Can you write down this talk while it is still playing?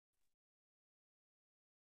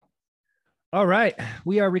All right,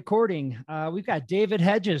 we are recording. We've got David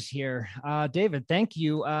Hedges here. David, thank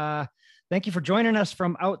you. Thank you for joining us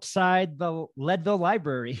from outside the Leadville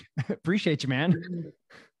Library. Appreciate you, man.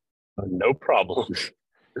 No problem.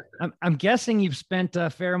 I'm guessing you've spent a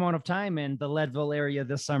fair amount of time in the Leadville area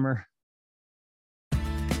this summer.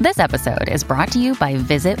 This episode is brought to you by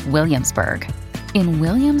Visit Williamsburg. In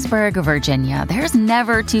Williamsburg, Virginia, there's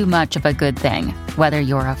never too much of a good thing. Whether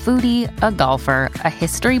you're a foodie, a golfer, a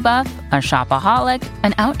history buff, a shopaholic,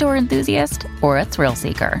 an outdoor enthusiast, or a thrill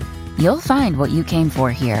seeker, you'll find what you came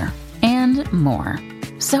for here and more.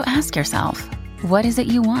 So ask yourself, what is it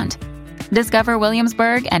you want? Discover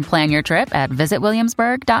Williamsburg and plan your trip at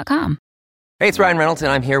visitwilliamsburg.com. Hey, it's Ryan Reynolds,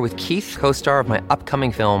 and I'm here with Keith, co-star of my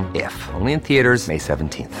upcoming film, If, only in theaters May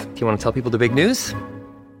 17th. Do you want to tell people the big news?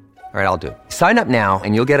 All right, I'll do it. Sign up now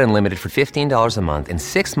and you'll get unlimited for $15 a month and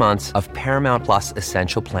 6 months of Paramount Plus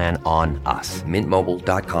Essential Plan on us.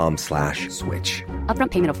 MintMobile.com/switch.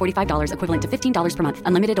 Upfront payment of $45 equivalent to $15 per month.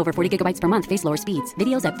 Unlimited over 40 gigabytes per month. Face lower speeds.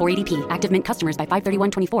 Videos at 480p. Active Mint customers by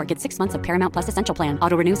 531.24 get 6 months of Paramount Plus Essential Plan.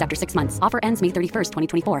 Auto renews after 6 months. Offer ends May 31st,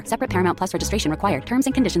 2024. Separate Paramount Plus registration required. Terms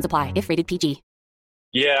and conditions apply if rated PG.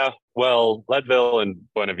 Yeah, well, Leadville and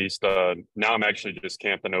Buena Vista. Now I'm actually just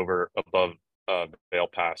camping over above Vail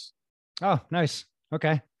Pass. Oh, nice.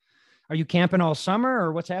 Okay. Are you camping all summer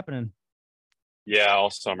or what's happening? Yeah,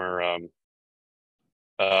 all summer. I'm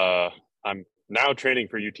now training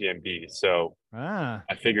for UTMB, so I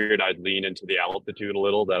figured I'd lean into the altitude a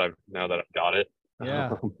little now that I've got it.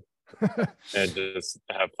 Yeah. And just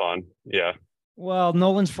have fun. Yeah. Well,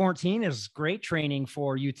 Nolan's 14 is great training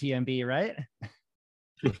for UTMB, right?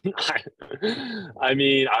 I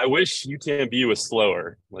mean, I wish UTMB was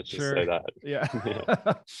slower. Let's just say that. Yeah.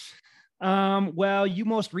 Well, you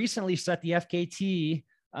most recently set the FKT,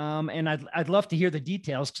 and I'd love to hear the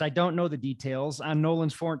details because I don't know the details on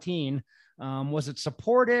Nolan's 14. Was it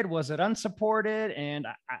supported? Was it unsupported? And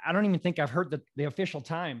I don't even think I've heard the official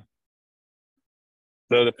time.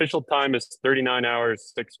 So the official time is 39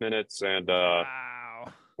 hours, 6 minutes, and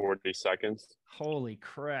 40 seconds. Holy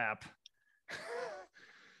crap.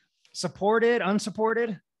 Supported,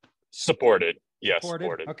 unsupported? Supported. Yes,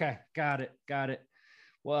 supported. Okay, got it.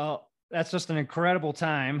 Well, that's just an incredible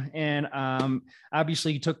time. And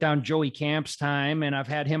obviously you took down Joey Camp's time, and I've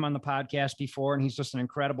had him on the podcast before, and he's just an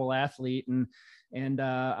incredible athlete. And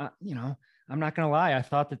you know, I'm not going to lie. I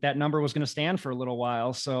thought that number was going to stand for a little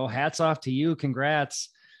while. So hats off to you. Congrats.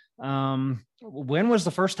 When was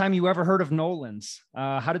the first time you ever heard of Nolan's?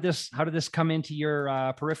 How did this come into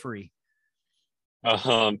your periphery?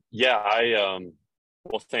 Well,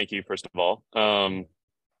 thank you, first of all.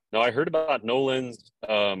 No, I heard about Nolan's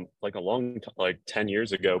like 10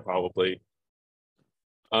 years ago, probably.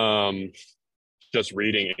 Just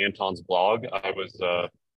reading Anton's blog. I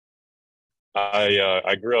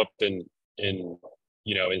grew up in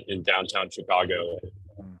downtown Chicago,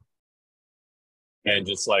 and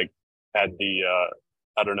just like had the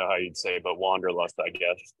I don't know how you'd say, but wanderlust, I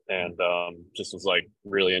guess, and just was like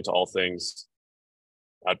really into all things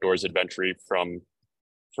outdoors adventure from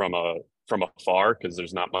afar, because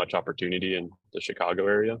there's not much opportunity in the Chicago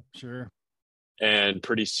area. Sure. And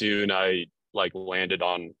pretty soon I like landed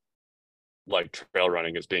on like trail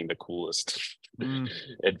running as being the coolest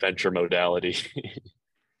adventure modality.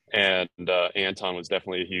 And Anton was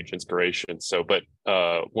definitely a huge inspiration. So, but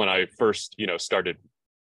when I first, started,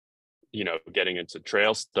 getting into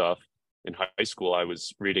trail stuff in high school, I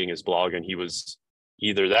was reading his blog, and he was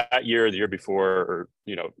either that year or the year before, or,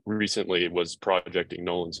 recently was projecting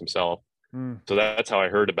Nolan's himself. So that's how I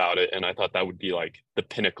heard about it. And I thought that would be like the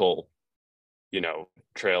pinnacle,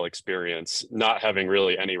 trail experience, not having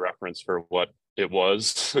really any reference for what it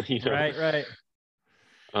was. Right.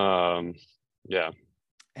 Yeah.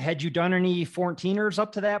 Had you done any 14ers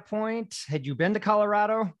up to that point? Had you been to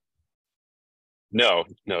Colorado? No,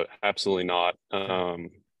 absolutely not. I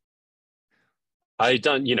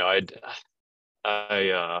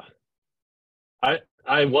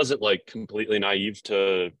wasn't like completely naive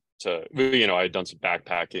to I'd done some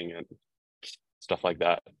backpacking and stuff like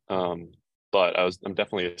that. But I'm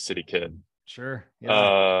definitely a city kid. Sure.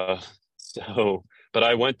 Yeah. But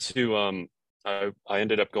I went to I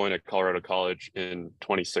ended up going to Colorado College in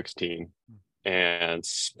 2016 and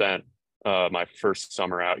spent my first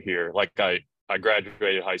summer out here. Like I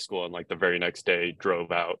graduated high school, and like the very next day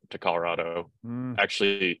drove out to Colorado.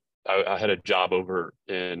 Actually, I had a job over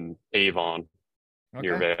in Avon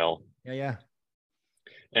near Vail. Yeah.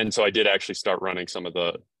 And so I did actually start running some of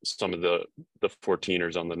the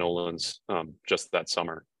 14ers on the Nolans just that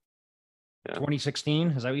summer. Yeah.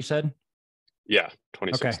 2016, is that what you said? Yeah,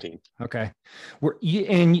 Okay. 2016. Okay. Were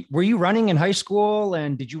you running in high school,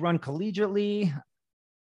 and did you run collegiately?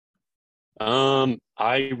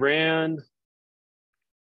 I ran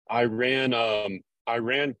I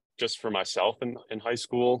ran just for myself in high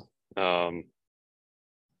school. Um,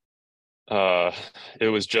 uh, it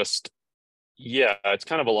was just, yeah, it's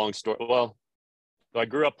kind of a long story. Well, I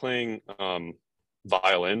grew up playing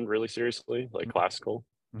violin really seriously, like classical.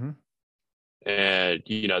 Mm-hmm. And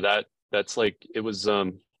that's like, it was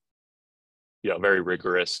very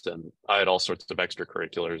rigorous, and I had all sorts of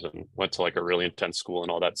extracurriculars and went to like a really intense school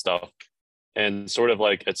and all that stuff. And sort of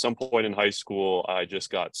like at some point in high school, I just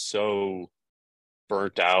got so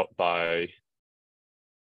burnt out by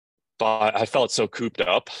I felt so cooped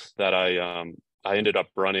up that I ended up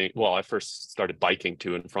running. Well, I first started biking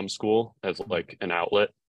to and from school as like an outlet.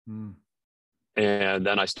 Mm. And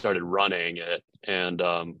then I started running it, and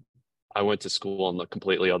I went to school on the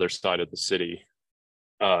completely other side of the city.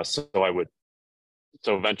 So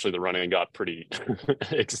eventually the running got pretty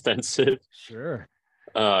extensive. Sure.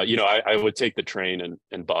 I would take the train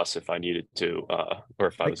and bus if I needed to, or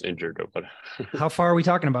if I was injured or whatever. How far are we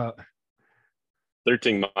talking about?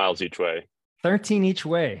 13 miles each way. 13 each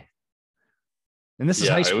way. And this is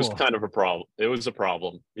high school. It was kind of a problem. It was a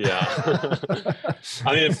problem. Yeah.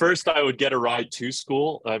 I mean, at first I would get a ride to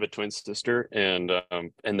school. I have a twin sister, and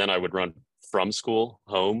then I would run from school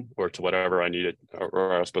home or to whatever I needed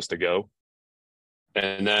or I was supposed to go.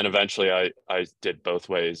 And then eventually I did both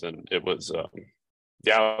ways, and it was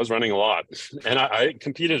I was running a lot, and I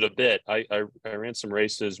competed a bit. I ran some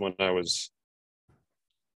races when I was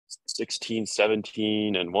 16,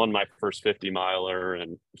 17, and won my first 50 miler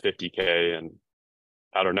and 50K. And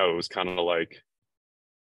I don't know, it was kind of like,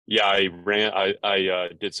 I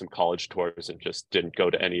did some college tours and just didn't go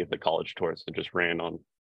to any of the college tours and just ran on,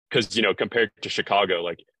 because, compared to Chicago,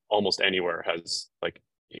 like almost anywhere has, like,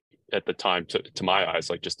 at the time, to my eyes,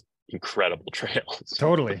 like just incredible trails.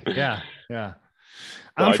 Totally. Yeah. Yeah.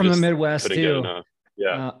 So I'm from the Midwest too.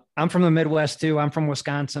 Yeah. I'm from the Midwest too. I'm from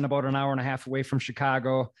Wisconsin, about an hour and a half away from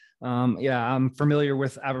Chicago. I'm familiar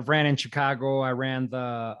with, I ran in Chicago. I ran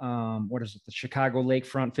the, the Chicago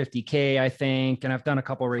Lakefront 50K, I think. And I've done a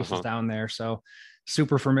couple of races down there. So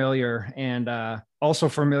super familiar, and also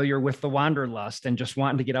familiar with the Wanderlust and just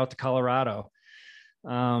wanting to get out to Colorado. So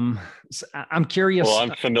I'm curious. Well,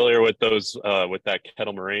 I'm familiar with those, with that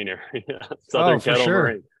Kettle Moraine area, Southern Kettle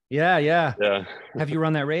Moraine. Yeah. Yeah. Have you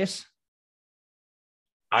run that race?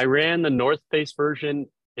 I ran the North Face version.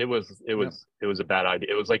 It was a bad idea.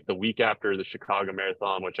 It was like the week after the Chicago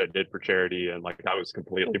Marathon, which I did for charity, and like I was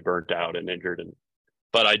completely burnt out and injured.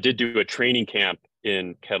 But I did do a training camp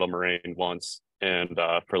in Kettle Moraine once, and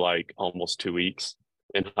for like almost 2 weeks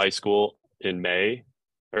in high school in May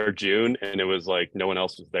or June, and it was like no one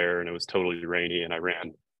else was there, and it was totally rainy, and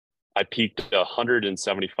I peaked a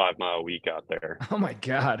 175-mile week out there. Oh my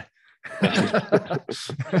God.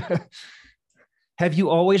 Have you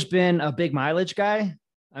always been a big mileage guy?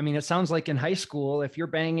 I mean, it sounds like in high school, if you're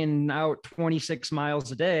banging out 26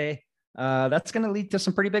 miles a day, that's going to lead to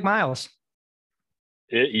some pretty big miles.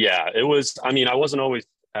 It was, I mean, I wasn't always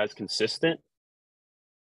as consistent.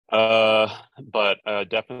 But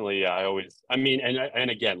definitely,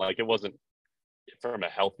 and again, like it wasn't from a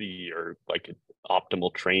healthy or like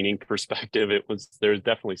optimal training perspective. There's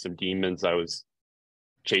definitely some demons I was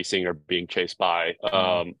chasing or being chased by,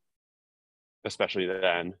 especially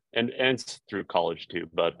then, and through college too.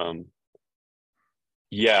 But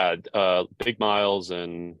big miles,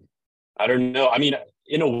 and I don't know. I mean,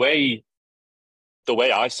 in a way, the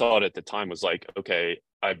way I saw it at the time was like, okay,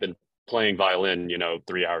 I've been playing violin,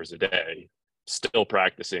 3 hours a day, still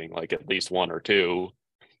practicing like at least one or two.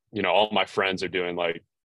 All my friends are doing like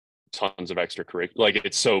tons of extracurricular. Like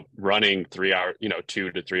it's so running 3 hours,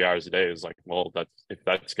 2 to 3 hours a day is like, well, if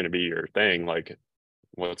that's going to be your thing, like,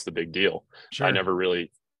 what's the big deal? Sure. I never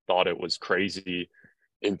really thought it was crazy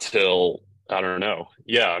until, I don't know.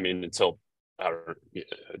 Yeah. I mean, until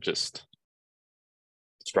just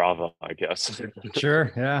Strava, I guess.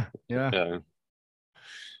 Sure. Yeah.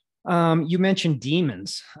 You mentioned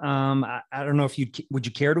demons. I don't know if would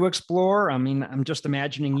you care to explore? I mean, I'm just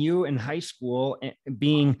imagining you in high school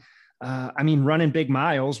being, running big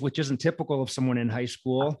miles, which isn't typical of someone in high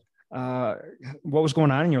school. What was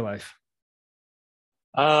going on in your life?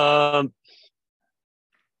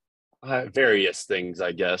 Various things,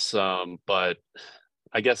 I guess. But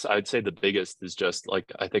I guess I'd say the biggest is just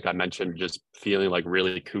like, I think I mentioned, just feeling like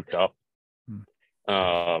really cooped up.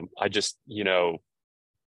 I just,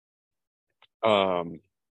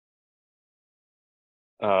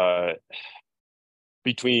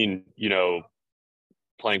 between,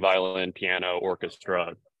 playing violin, piano,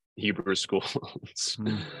 orchestra, Hebrew school,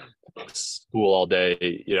 school all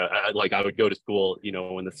day. You know, I would go to school, you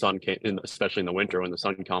know, when the sun came in, especially in the winter when the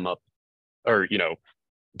sun come up, or, you know,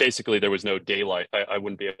 basically there was no daylight. I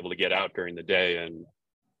wouldn't be able to get out during the day. And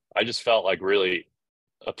I just felt like really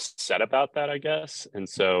upset about that, I guess. And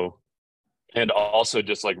so, and also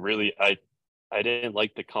just like really, I didn't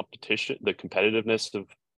like the competition, the competitiveness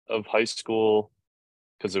of high school,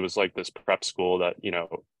 because it was like this prep school that, you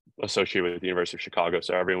know, associated with the University of Chicago.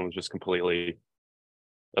 So everyone was just completely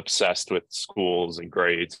obsessed with schools and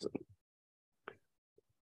grades and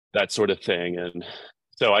that sort of thing. And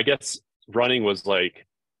so I guess running was like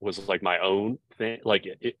my own thing. Like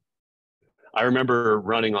I remember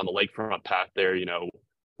running on the lakefront path there, you know,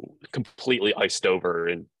 completely iced over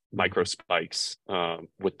in micro spikes,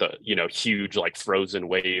 with the, you know, huge like frozen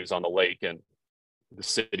waves on the lake, and the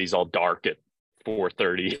city's all dark at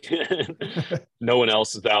 4:30. No one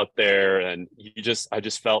else is out there, and I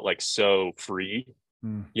just felt like so free,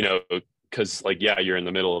 you know, because like, yeah, you're in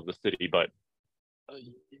the middle of the city, but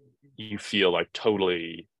you feel like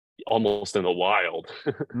totally almost in the wild.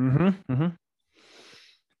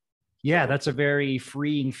 Yeah, that's a very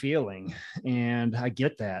freeing feeling, and I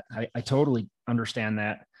get that. I totally understand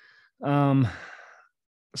that.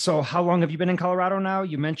 So how long have you been in Colorado now?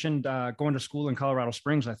 You mentioned going to school in Colorado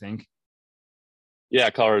Springs, I think. Yeah,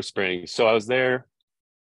 Colorado Springs. So I was there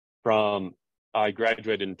I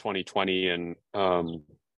graduated in 2020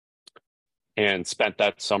 and spent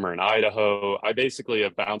that summer in Idaho. I basically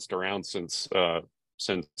have bounced around since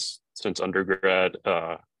undergrad,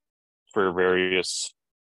 for various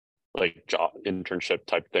like job internship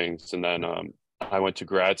type things. And then I went to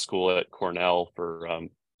grad school at Cornell for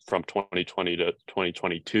from 2020 to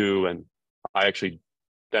 2022. And I actually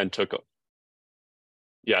then took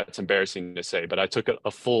it's embarrassing to say, but I took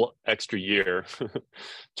a full extra year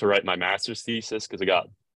to write my master's thesis because I got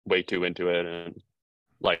way too into it. And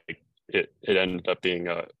like it ended up being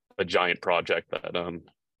a giant project that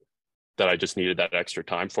I just needed that extra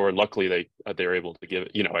time for. And luckily they were able to give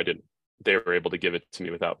it, you know, they were able to give it to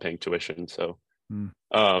me without paying tuition. So, and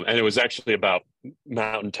it was actually about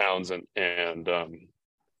mountain towns and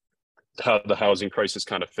how the housing crisis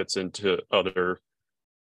kind of fits into other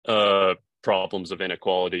problems of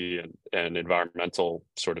inequality and environmental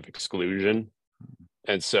sort of exclusion.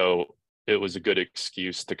 And so it was a good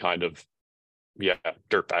excuse to kind of,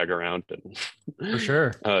 dirtbag around and for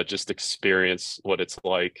sure, just experience what it's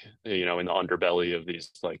like, you know, in the underbelly of these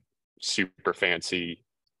like super fancy,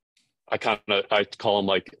 I call them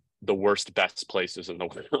like the worst, best places in the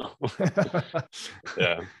world.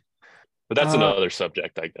 Yeah. But that's another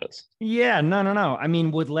subject, I guess. Yeah, no. I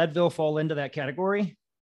mean, would Leadville fall into that category?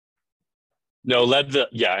 No, Leadville,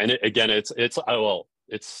 yeah, and it's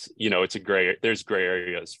you know, there's gray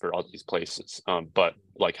areas for all these places, but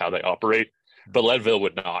like how they operate. But Leadville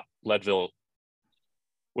would not. Leadville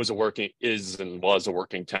was a working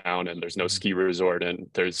town, and there's no ski resort, and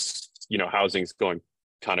there's, you know, housing's going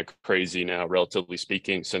kind of crazy now, relatively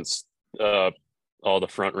speaking, since all the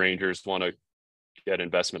front rangers want to get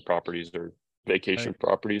investment properties or vacation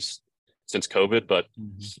properties since COVID. But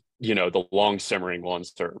you know, the long simmering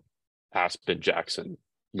ones are Aspen, Jackson,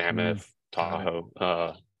 Mammoth,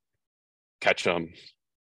 Tahoe, Ketchum,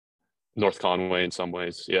 North Conway in some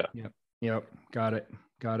ways. Yeah. Yep. Got it.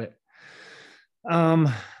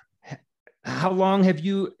 How long have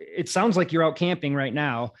you, it sounds like you're out camping right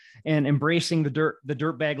now and embracing the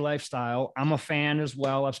dirtbag lifestyle. I'm a fan as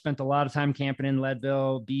well. I've spent a lot of time camping in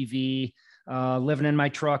Leadville, BV, living in my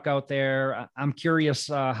truck out there. I'm curious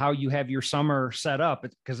how you have your summer set up,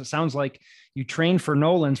 because it sounds like you trained for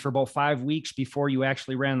Nolan's for about 5 weeks before you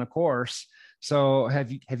actually ran the course. So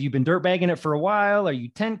have you been dirtbagging it for a while? Are you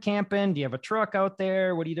tent camping? Do you have a truck out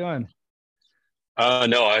there? What are you doing?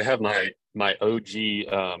 No, I have my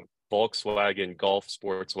OG Volkswagen Golf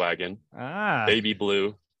sports wagon, baby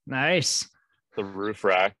blue. Nice. The roof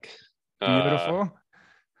rack. Beautiful.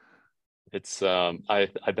 It's I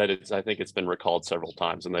bet I think it's been recalled several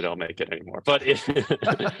times and they don't make it anymore. But it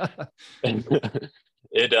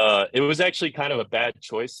was actually kind of a bad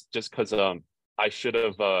choice, just because I should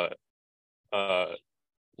have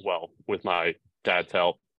with my dad's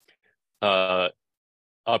help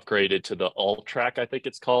upgraded to the alt track, I think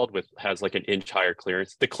it's called, has like an inch higher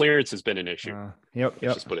clearance. The clearance has been an issue. Yep.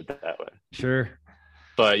 Just put it that way. Sure.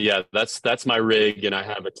 But yeah, that's my rig, and I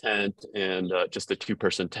have a tent and just a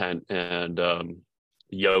 2-person tent and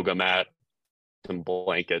yoga mat, some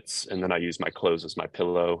blankets, and then I use my clothes as my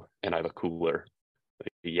pillow, and I have a cooler,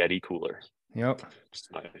 a Yeti cooler. Yep.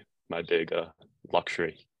 Just my big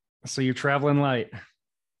luxury. So you're traveling light.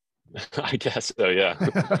 I guess so. Yeah.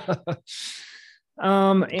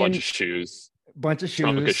 Bunch of shoes. Bunch of shoes.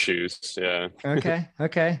 Replica shoes. Yeah.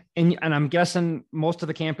 Okay. And I'm guessing most of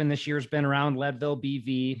the camping this year has been around Leadville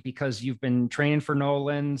BV because you've been training for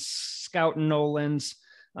Nolan's, scouting Nolan's.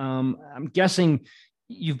 I'm guessing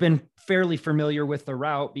you've been fairly familiar with the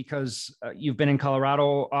route because you've been in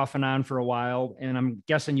Colorado off and on for a while. And I'm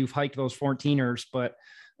guessing you've hiked those 14ers, but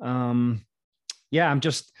yeah, I'm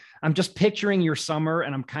just picturing your summer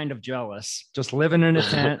and I'm kind of jealous, just living in a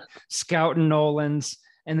tent, scouting Nolan's,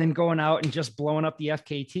 and then going out and just blowing up the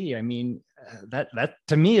FKT. I mean, that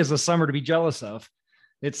to me is a summer to be jealous of.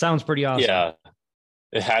 It sounds pretty awesome. Yeah,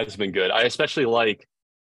 it has been good. I especially like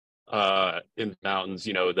in the mountains,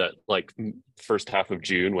 that like first half of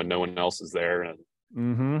June when no one else is there. And,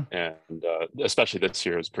 and especially this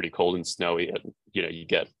year, it was pretty cold and snowy. And, you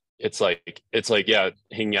get, it's like, yeah,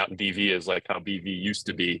 hanging out in BV is like how BV used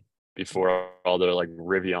to be before all the like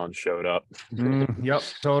Rivian showed up. Yep.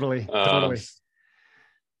 Totally.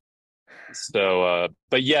 So,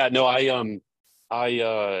 but yeah, no,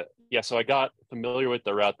 so I got familiar with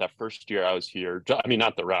the route that first year I was here. I mean,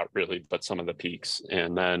 not the route really, but some of the peaks.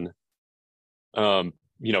 And then,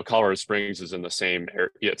 Colorado Springs is in the same area.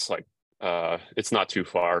 It's like, it's not too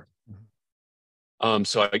far.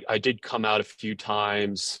 So I did come out a few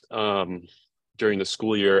times, during the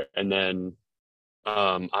school year. And then,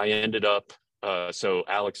 I ended up, so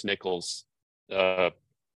Alex Nichols,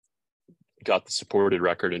 got the supported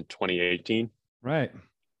record in 2018. Right.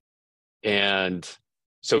 And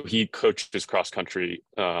so he coaches cross country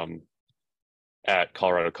at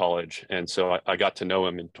Colorado College. And so I got to know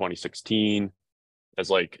him in 2016 as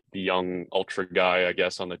like the young ultra guy, I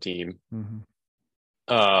guess, on the team.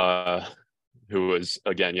 Who was,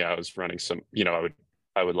 again, I was running some,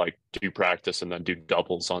 I would like do practice and then do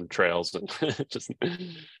doubles on trails and just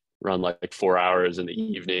run like 4 hours in the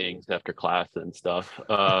evenings after class and stuff.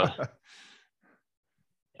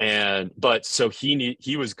 But so he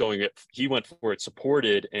went for it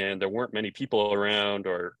supported, and there weren't many people around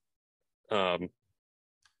or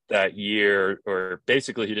that year, or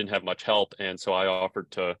basically he didn't have much help. And so I offered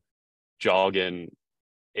to jog and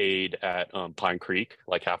aid at Pine Creek,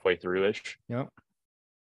 like halfway through ish. Yep.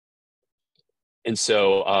 And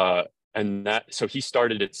so, so he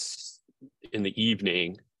started it in the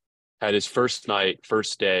evening, had his first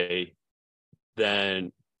day,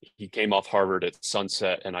 then he came off Harvard at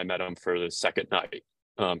sunset, and I met him for the second night,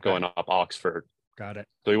 going up Oxford. Got it.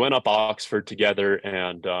 So we went up Oxford together,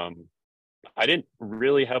 and I didn't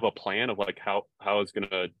really have a plan of like how I was going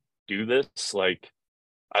to do this. Like,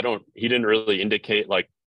 he didn't really indicate like,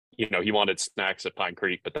 he wanted snacks at Pine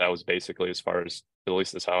Creek, but that was basically as far as, at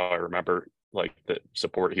least that's how I remember, like the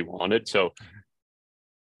support he wanted. So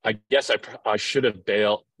I guess I should have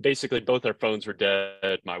bailed. Basically, both our phones were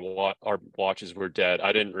dead. Our watches were dead.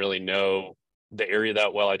 I didn't really know the area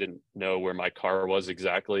that well. I didn't know where my car was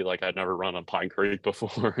exactly. Like, I'd never run on Pine Creek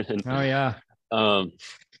before. And, oh yeah.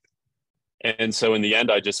 And so in the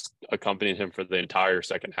end, I just accompanied him for the entire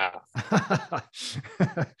second half.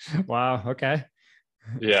 Wow. Okay.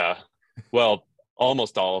 Yeah. Well,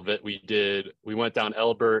 almost all of it. We went down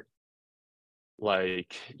Elbert,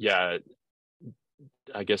 like,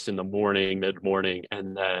 I guess in the morning, mid-morning,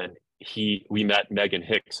 and then we met Megan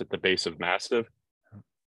Hicks at the base of Massive,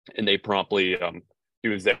 and they promptly, he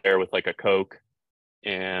was there with like a Coke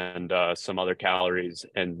and some other calories,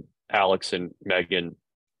 and Alex and Megan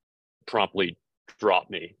promptly dropped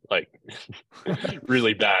me like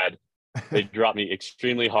really bad. They dropped me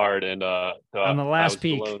extremely hard, and on the last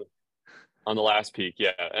peak. On the last peak,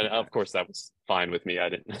 yeah, and of course that was fine with me. I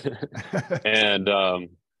didn't,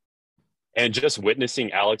 and just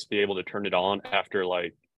witnessing Alex be able to turn it on after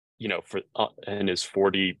like, for in his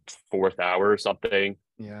 44th hour or something,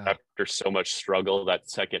 after so much struggle that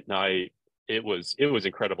second night, it was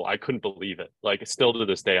incredible. I couldn't believe it. Like, still to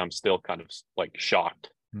this day, I'm still kind of like shocked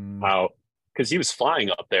how, because he was flying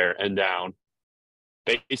up there and down.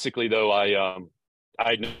 Basically, though,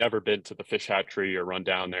 I'd never been to the fish hatchery or run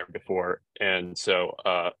down there before, and so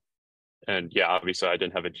obviously I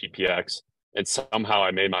didn't have a GPX, and somehow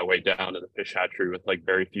I made my way down to the fish hatchery with like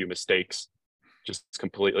very few mistakes, just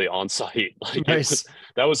completely on site. Like, nice.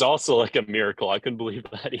 That was also like a miracle. I couldn't believe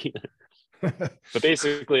that either. But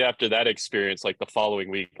basically, after that experience, like the following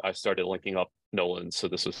week, I started linking up Nolan. So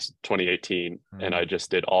this was 2018, and I just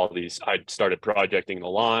did all these. I started projecting the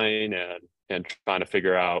line and trying to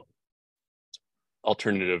figure out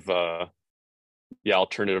alternative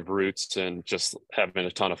routes, and just having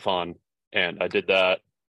a ton of fun. And I did that,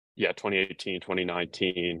 2018,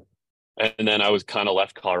 2019, and then I was kind of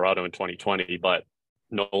left Colorado in 2020. But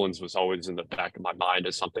Nolan's was always in the back of my mind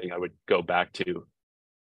as something I would go back to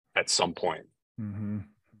at some point. Mm-hmm.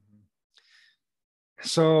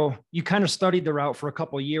 So you kind of studied the route for a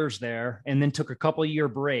couple of years there, and then took a couple year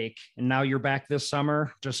break, and now you're back this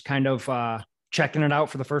summer, just kind of checking it out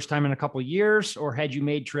for the first time in a couple of years, or had you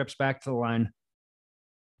made trips back to the line?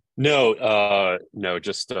 No,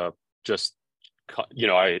 just I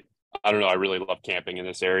don't know. I really love camping in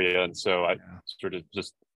this area, and so I sort of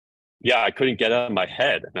just I couldn't get out of my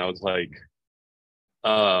head, and I was like,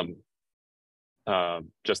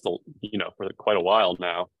 just for quite a while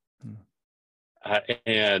now.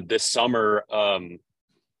 And this summer, so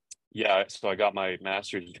I got my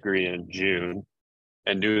master's degree in June,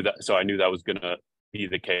 and I knew that was going to be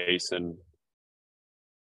the case. And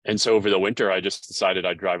so over the winter, I just decided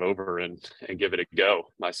I'd drive over and give it a go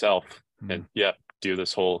myself, and do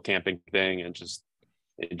this whole camping thing and just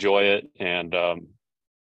enjoy it. And I'm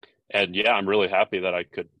really happy that I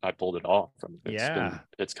pulled it off.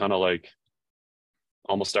 It's kind of like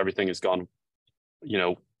almost everything has gone,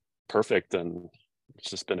 perfect, and it's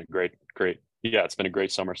just been a great it's been a great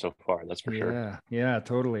summer so far, that's for sure. Yeah,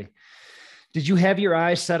 totally. Did you have your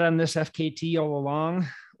eyes set on this FKT all along,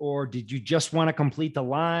 or did you just want to complete the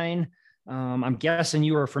line? I'm guessing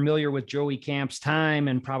you were familiar with Joey Camp's time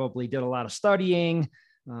and probably did a lot of studying.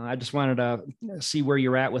 I just wanted to see where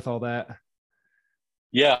you're at with all that.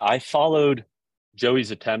 Yeah, I followed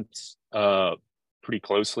Joey's attempts pretty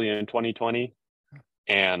closely in 2020,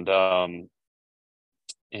 and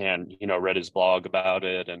read his blog about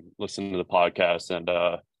it and listened to the podcast. And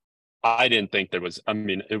I didn't think there was,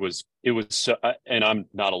 it was so, and I'm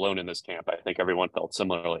not alone in this camp. I think everyone felt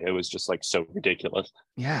similarly. It was just like so ridiculous.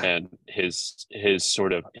 Yeah. And his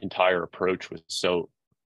sort of entire approach was so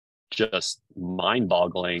just mind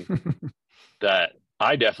boggling that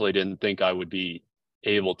I definitely didn't think I would be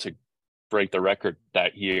able to break the record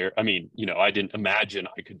that year. I didn't imagine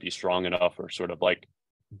I could be strong enough or sort of like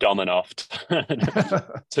dumb enough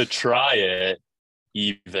to try it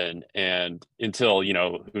even, and until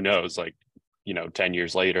who knows, 10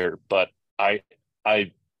 years later. But I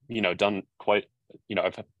done quite,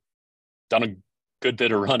 I've done a good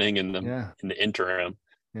bit of running in the interim,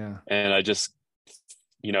 and I just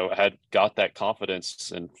had got that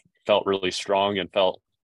confidence and felt really strong and felt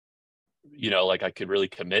like I could really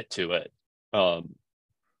commit to it,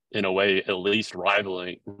 in a way at least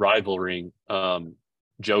rivaling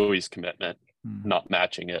Joey's commitment, not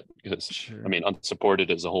matching it, because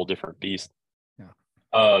unsupported is a whole different beast.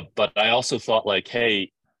 But I also thought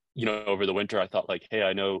over the winter, I thought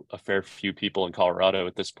I know a fair few people in Colorado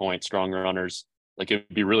at this point, strong runners. It'd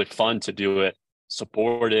be really fun to do it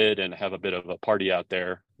supported and have a bit of a party out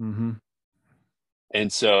there. Mm-hmm.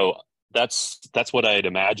 And so that's what I had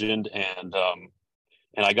imagined. And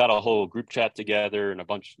I got a whole group chat together and a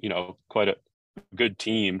bunch, quite a good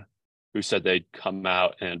team who said they'd come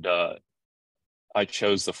out, and I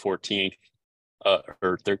chose the 14th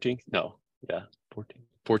or 13th. No. Yeah.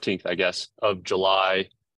 14th, I guess, of July.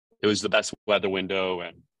 It was the best weather window,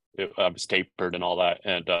 and I was tapered and all that.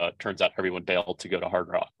 And turns out everyone bailed to go to Hard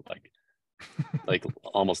Rock,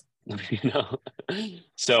 almost,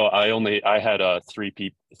 So I had three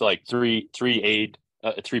people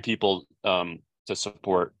to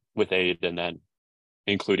support with aid, and then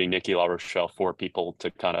including Nikki LaRochelle, 4 people to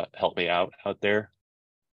kind of help me out there.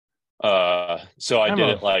 So I did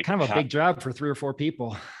it kind of a big job for 3 or 4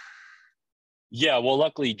 people. Yeah, well,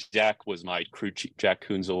 luckily Jack was my crew chief. Jack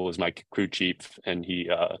Kunzel was my crew chief, and he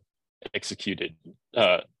executed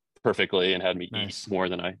perfectly and had me eat more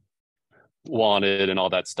than I wanted and all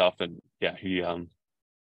that stuff. And yeah, he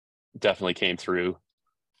definitely came through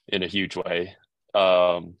in a huge way.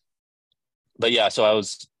 But yeah, so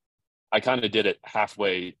I kind of did it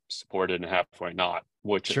halfway supported and halfway not,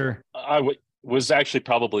 which I was actually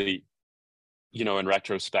probably, in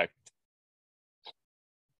retrospect,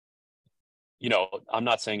 I'm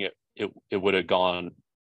not saying it would have gone,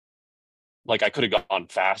 I could have gone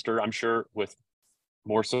faster, I'm sure, with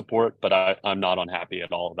more support, but I'm not unhappy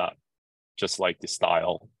at all about just the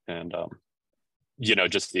style and,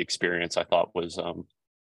 just the experience. I thought was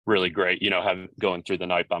really great, going through the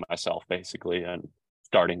night by myself basically and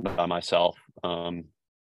starting by myself.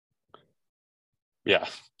 It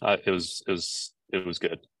was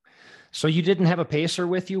good. So you didn't have a pacer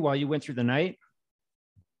with you while you went through the night?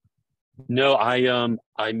 No,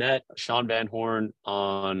 I met Sean Van Horn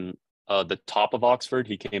on the top of Oxford.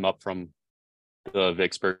 He came up from the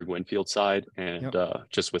Vicksburg Winfield side, and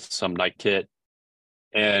just with some night kit,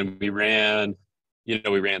 and we ran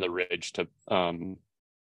the ridge to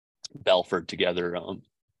Belford together.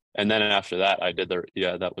 And then after that, I did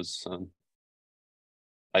that was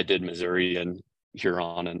I did Missouri and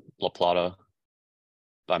Huron and La Plata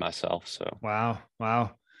by myself. So wow.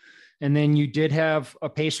 And then you did have a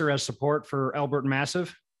pacer as support for Albert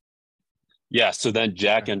Massive. yeah. So then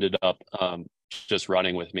Jack ended up just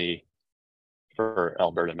running with me for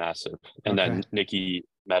Alberta Massive, and then Nikki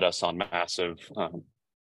met us on Massive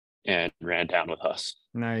and ran down with us.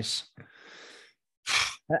 Nice.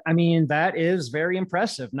 I mean, that is very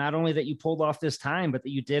impressive. Not only that you pulled off this time, but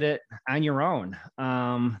that you did it on your own.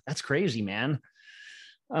 That's crazy, man.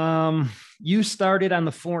 You started on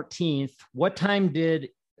the 14th. What time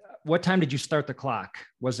did you start the clock?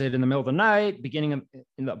 Was it in the middle of the night, beginning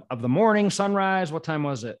of the morning, sunrise? What time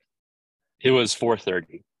was it? It was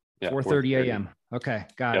 4:30. Yeah, 4:30 a.m. Okay,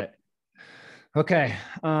 got it. Okay.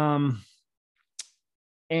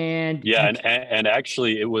 And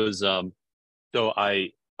actually it was so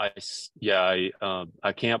I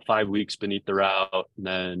camped 5 weeks beneath the route, and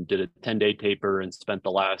then did a 10-day taper and spent the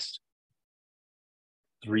last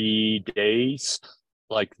 3 days,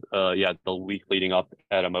 the week leading up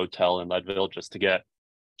at a motel in Leadville just to get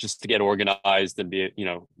organized and be,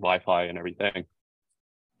 Wi-Fi and everything.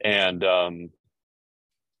 And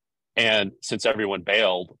since everyone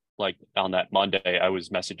bailed, like on that Monday, I was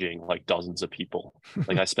messaging like dozens of people.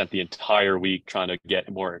 Like I spent the entire week trying to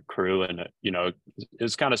get more crew, and it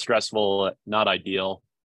was kind of stressful, not ideal.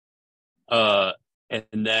 And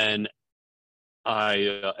then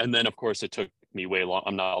of course it took me way long.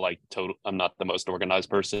 I'm not the most organized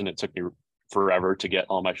person. It took me forever to get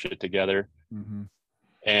all my shit together. Mm-hmm.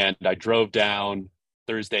 And I drove down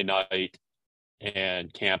Thursday night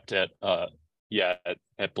and camped at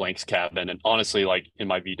Blank's cabin. And honestly, like in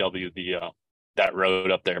my VW, that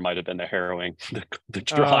road up there might have been the harrowing the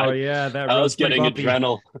drive. Oh yeah, I was getting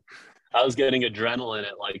adrenaline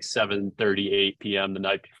at like 7:38 p.m. the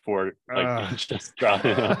night before, just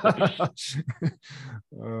driving.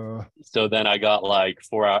 So then I got like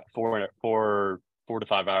 4 to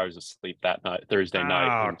 5 hours of sleep that night, Thursday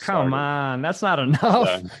night. Oh, come on, that's not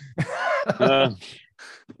enough.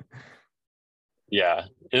 Yeah,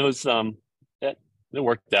 it was it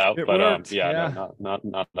worked out,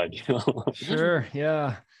 not ideal. Sure,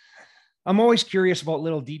 yeah. I'm always curious about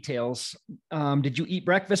little details. Did you eat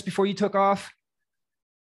breakfast before you took off?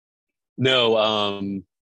 No,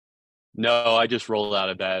 I just rolled out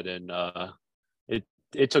of bed, and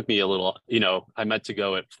it took me a little, I meant to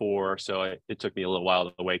go at 4, so it took me a little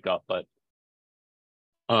while to wake up, but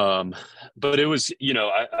it was,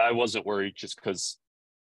 I wasn't worried just because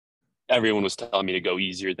everyone was telling me to go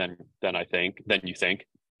easier than you think.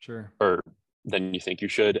 Sure. Or than you think you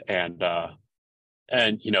should. And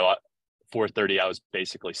 4:30, I was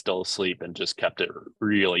basically still asleep and just kept it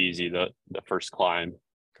real easy the first climb.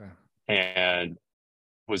 Okay. And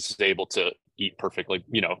was able to eat perfectly,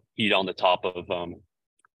 eat on the top of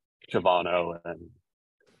Chavano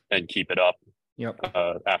and keep it up. Yep.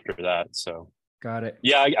 After that. So got it.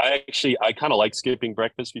 Yeah, I kind of like skipping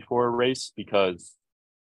breakfast before a race because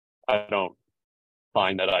I don't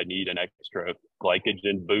find that I need an extra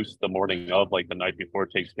glycogen boost the morning of, like the night before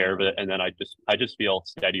takes care of it. And then I just feel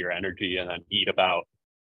steadier energy, and then eat about,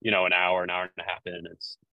 an hour and a half in.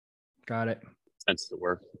 It's got it. Tends to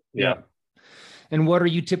work. Yeah. And what are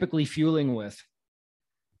you typically fueling with?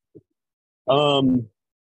 So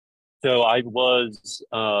I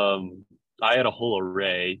had a whole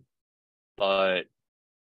array, but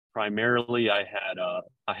primarily I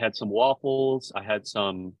had some waffles. I had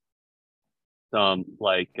some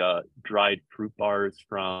dried fruit bars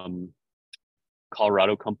from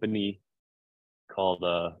Colorado company called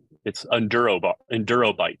it's Enduro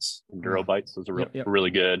Bites. Enduro Bites. Those are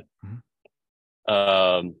really good.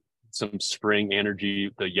 Mm-hmm. Some Spring Energy,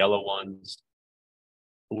 the yellow ones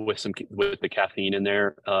with the caffeine in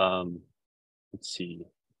there. Let's see.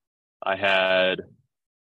 I had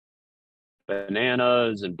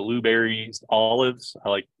bananas and blueberries, olives.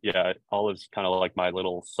 Olives kind of like my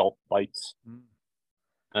little salt bites.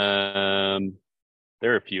 There are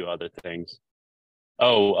a few other things.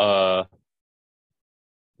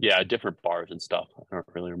 Different bars and stuff. I don't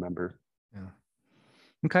really remember. Yeah.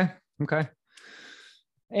 Okay.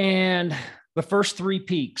 And the first 3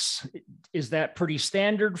 peaks, is that pretty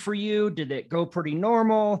standard for you? Did it go pretty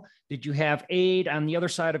normal? Did you have aid on the other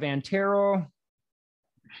side of Antero?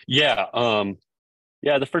 Yeah.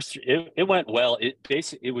 The first, it went well. It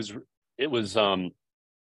was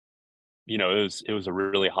a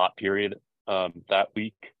really hot period, that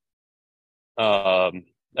week.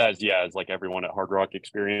 As like everyone at Hard Rock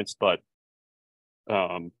experienced, but,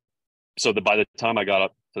 by the time I got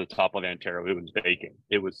up to the top of Antero, it was baking.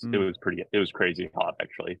 It was crazy hot,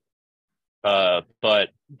 actually. But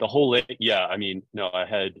the whole, yeah, I mean, no,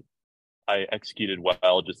 I executed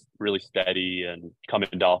well, just really steady and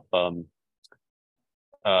coming off, um,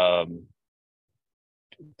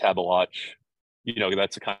 Tabawatch,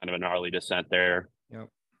 that's a kind of a gnarly descent there. Yep.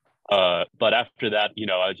 But after that,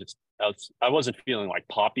 I wasn't feeling like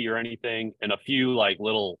poppy or anything. And a few like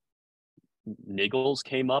little niggles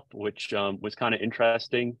came up, which was kind of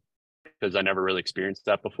interesting because I never really experienced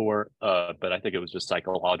that before. But I think it was just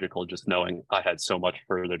psychological, just knowing I had so much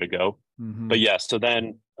further to go. Mm-hmm. But yeah, so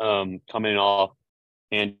then coming off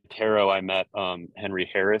Antero, I met Henry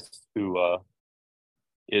Harris, who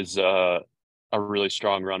is a really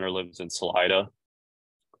strong runner, lives in Salida.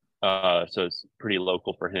 So it's pretty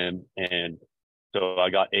local for him. And so I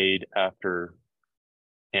got aid after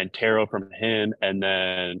Antero from him, and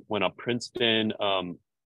then went up Princeton.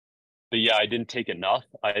 But yeah, I didn't take enough,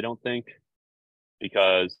 I don't think,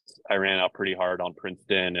 because I ran out pretty hard on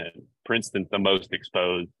Princeton, and Princeton's the most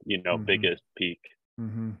exposed, Mm-hmm. biggest peak,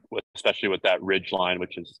 Mm-hmm. especially with that ridge line,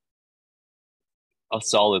 which is a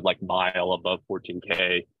solid like mile above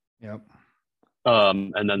 14K. Yep.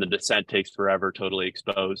 And then the descent takes forever, totally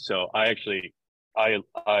exposed. So I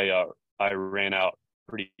ran out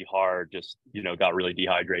pretty hard, just, got really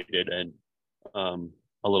dehydrated and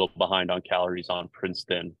a little behind on calories on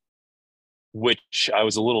Princeton, which I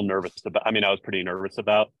was a little nervous about. I mean, I was pretty nervous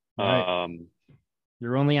about. Right.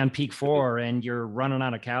 You're only on peak 4 and you're running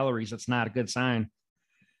out of calories. That's not a good sign.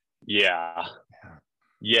 Yeah.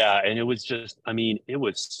 Yeah. And it was just, I mean, it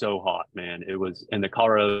was so hot, man. And the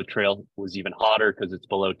Colorado Trail was even hotter because it's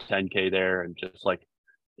below 10K there. And just like,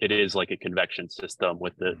 it is like a convection system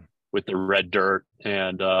with the red dirt,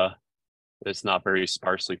 and it's not very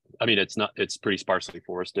sparsely. I mean, it's pretty sparsely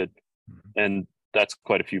forested, and that's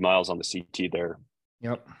quite a few miles on the CT there.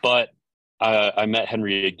 Yep. But I met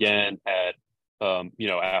Henry again at,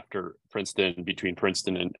 after Princeton, between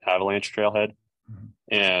Princeton and Avalanche Trailhead,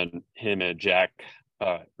 and him and Jack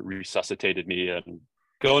resuscitated me. And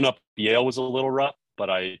going up Yale was a little rough, but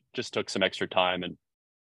I just took some extra time and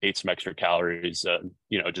ate some extra calories,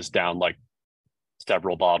 just down like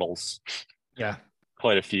several bottles. Yeah.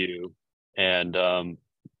 Quite a few. And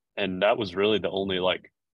that was really the only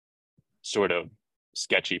like sort of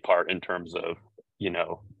sketchy part in terms of,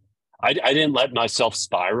 I didn't let myself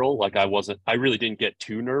spiral. Like I really didn't get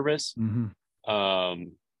too nervous. Mm-hmm.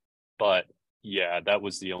 But yeah, that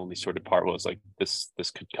was the only sort of part was like, this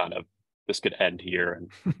could end here. And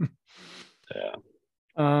yeah.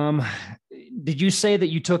 Did you say that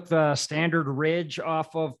you took the standard ridge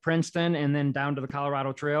off of Princeton and then down to the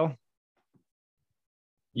Colorado Trail?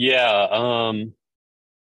 Yeah.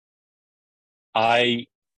 I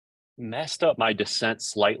messed up my descent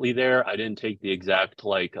slightly there. I didn't take the exact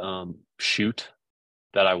like chute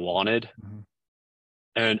that I wanted. Mm-hmm.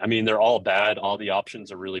 And I mean, they're all bad. All the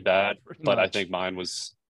options are really bad, but I think mine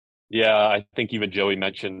was, I think even Joey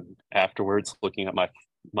mentioned afterwards, looking at my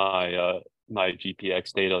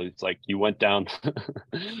GPX data, it's like you went down,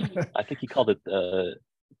 I think he called it the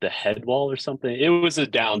head wall or something. It was a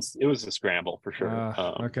scramble for sure.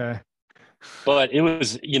 Okay. But it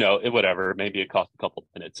was, whatever, maybe it cost a couple of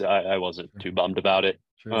minutes. I wasn't too bummed about it.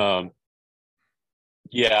 Sure. I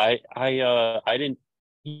didn't,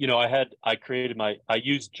 I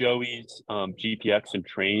used Joey's GPX in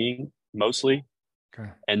training mostly. Okay.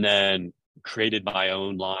 And then created my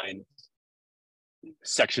own line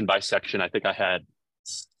section by section. I think I had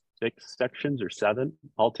 6 sections or 7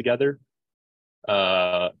 altogether.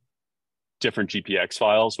 Different GPX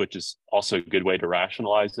files, which is also a good way to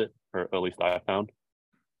rationalize it, or at least I found.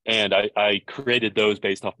 And I created those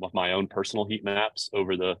based off of my own personal heat maps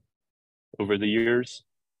over the years.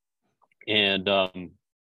 And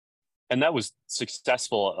that was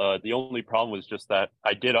successful. The only problem was just that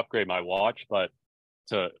I did upgrade my watch, but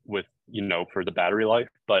for the battery life,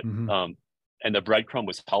 but and the breadcrumb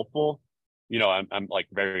was helpful. I'm like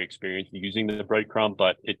very experienced using the breadcrumb,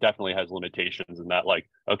 but it definitely has limitations in that, like,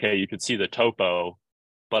 okay, you could see the topo,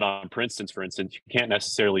 but on Princeton's, for instance, you can't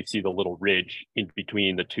necessarily see the little ridge in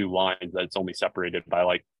between the 2 lines that's only separated by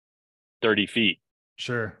like 30 feet.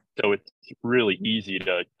 Sure. So it's really easy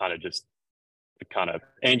to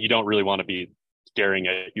and you don't really want to be staring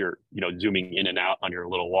at your, zooming in and out on your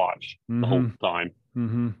little watch the whole time.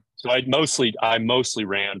 Mm-hmm. So I mostly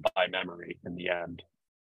ran by memory in the end.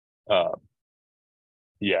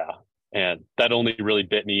 And that only really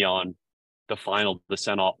bit me on the final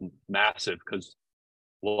descent off massive, because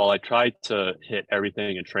while I tried to hit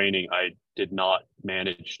everything in training, I did not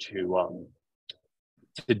manage to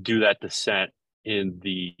do that descent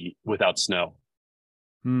without snow.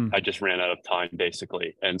 I just ran out of time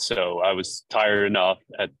basically. And so I was tired enough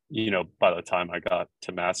by the time I got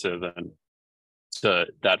to massive, and so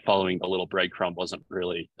that following the little breadcrumb wasn't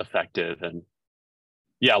really effective. And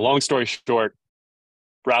yeah, long story short,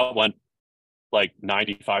 route went like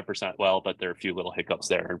 95% well, but there are a few little hiccups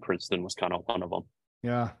there, and Princeton was kind of one of them.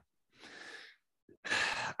 Yeah.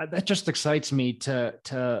 That just excites me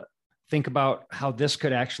to think about how this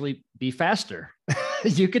could actually be faster.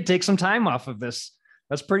 You could take some time off of this.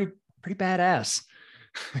 That's pretty badass.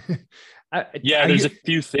 There's a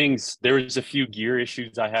few things. There was a few gear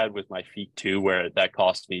issues I had with my feet too, where that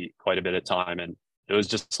cost me quite a bit of time, and it was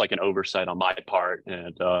just like an oversight on my part.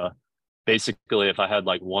 And basically, if I had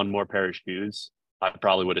like one more pair of shoes, I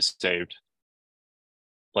probably would have saved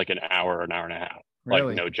like an hour and a half.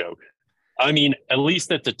 Really? Like, no joke. I mean, at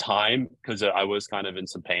least at the time, because I was kind of in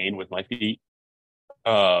some pain with my feet.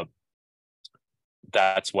 That's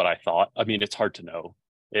what I thought. I mean, it's hard to know.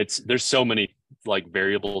 There's so many like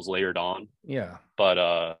variables layered on. Yeah. But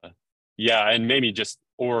and maybe just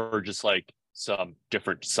like some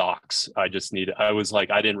different socks. I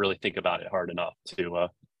didn't really think about it hard enough to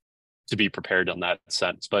be prepared on that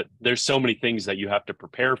sense. But there's so many things that you have to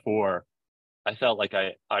prepare for. I felt like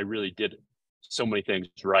I really did so many things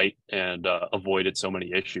right, and avoided so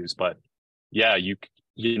many issues. But yeah, you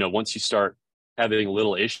once you start having a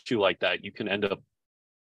little issue like that, you can end up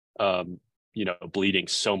bleeding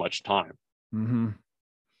so much time. Mm-hmm.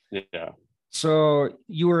 Yeah. So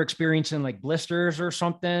you were experiencing like blisters or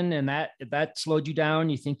something, and that slowed you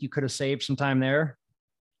down. You think you could have saved some time there?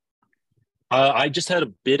 I just had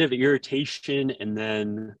a bit of irritation, and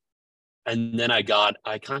then I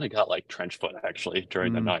kind of got like trench foot actually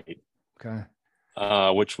during the night. Okay.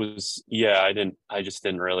 Which was, I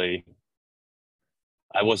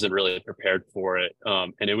wasn't really prepared for it.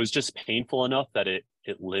 And it was just painful enough that it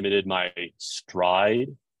limited my stride.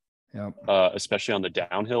 Yep. Especially on the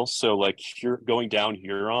downhill. So like going down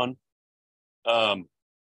Huron, and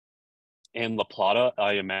La Plata,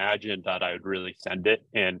 I imagined that I would really send it,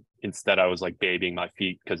 and instead I was like babying my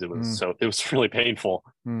feet because it was really painful.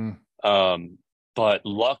 But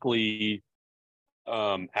luckily,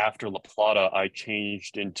 after La Plata, I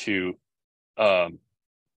changed into a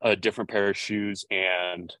different pair of shoes,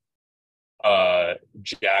 and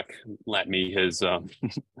Jack lent me his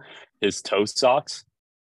his toe socks.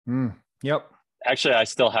 Yep. Actually, I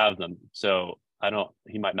still have them, so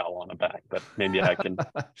he might not want them back, but maybe I can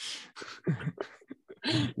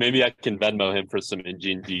Venmo him for some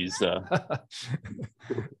Injinjis.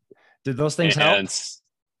 Did those things help?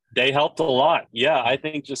 They helped a lot. Yeah, I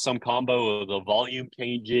think just some combo of the volume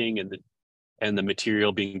changing and the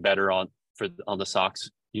material being better on the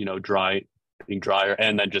socks, being drier,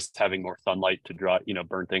 and then just having more sunlight to dry,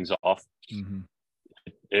 burn things off. Mm-hmm.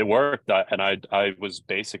 It worked, and I was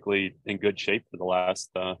basically in good shape for the last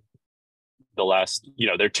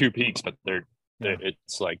they're 2 peaks, but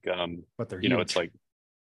it's like but they're huge. It's like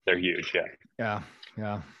they're huge. Yeah.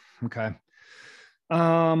 Okay.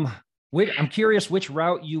 I'm curious which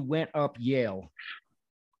route you went up Yale.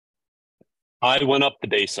 I went up the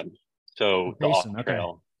Basin, so the off trail.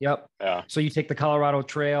 Okay. Yep. Yeah. So you take the Colorado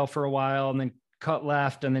Trail for a while, and then cut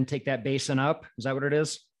left, and then take that Basin up. Is that what it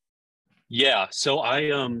is? Yeah. So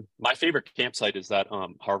my favorite campsite is that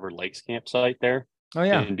Harvard Lakes campsite there. Oh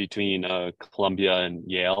yeah. In between Columbia and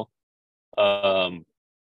Yale.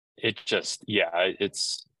 It's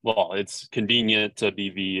convenient to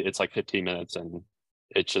BV. It's like 15 minutes, and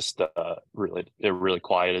it's just really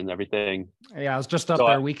quiet and everything. Yeah, I was just up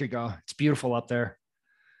there a week ago. It's beautiful up there.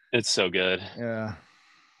 It's so good. Yeah.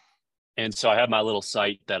 And so I have my little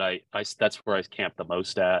site that I that's where I camp the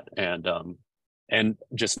most at, and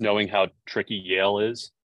just knowing how tricky Yale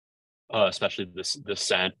is, especially this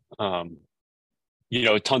descent.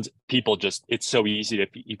 Tons of people it's so easy if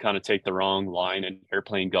you kind of take the wrong line in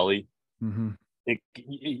Airplane Gully. Mm-hmm.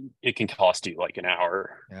 It can cost you like an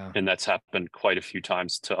hour. Yeah. And that's happened quite a few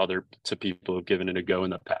times to people who've given it a go in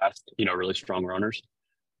the past, really strong runners.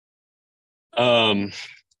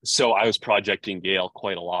 So I was projecting Yale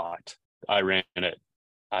quite a lot. I ran it,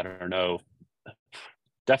 I don't know,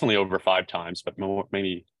 definitely over 5 times, but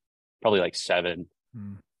probably like 7.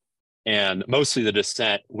 And mostly the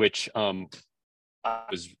descent, which I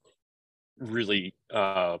was really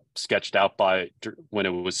sketched out by when it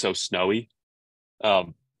was so snowy.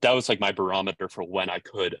 That was like my barometer for when I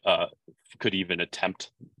could even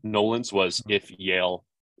attempt Nolan's, was if the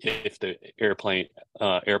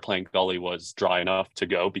Airplane Gully was dry enough to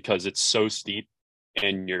go, because it's so steep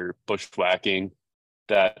and you're bushwhacking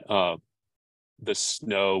that the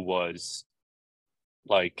snow was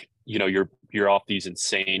like you're off these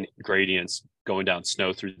insane gradients going down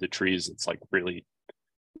snow through the trees. It's like really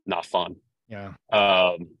not fun. Yeah.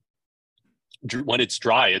 When it's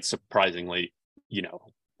dry, it's surprisingly,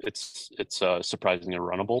 it's surprisingly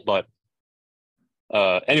runnable. But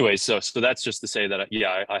anyway, so that's just to say that I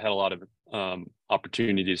had a lot of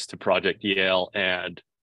opportunities to Project Yale, and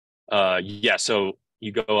so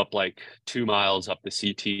you go up like 2 miles up the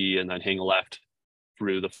CT and then hang a left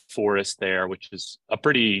through the forest there, which is a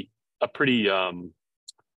pretty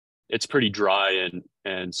it's pretty dry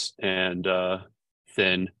and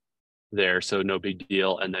thin there, so no big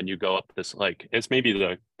deal. And then you go up this, like, it's maybe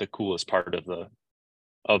the coolest part of the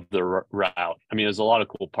route. I mean, there's a lot of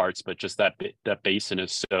cool parts, but just that basin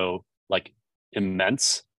is so like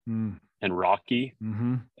immense and rocky,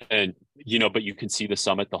 and but you can see the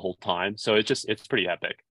summit the whole time, so it's pretty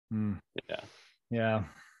epic. Yeah.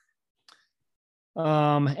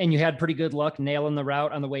 And you had pretty good luck nailing the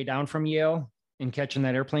route on the way down from Yale and catching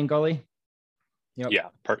that airplane gully. Yep. Yeah.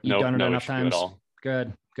 You've done it enough times. At all.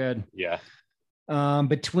 Good. Yeah.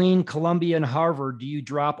 Between Columbia and Harvard, do you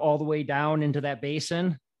drop all the way down into that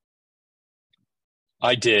basin?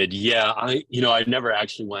 I did. Yeah. I never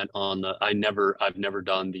actually went on I've never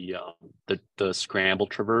done the scramble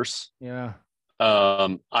traverse. Yeah.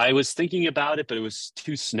 I was thinking about it, but it was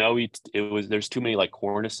too snowy. There's too many like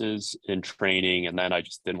cornices in training, and then I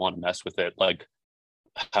just didn't want to mess with it, like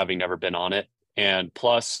having never been on it. And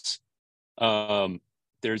plus,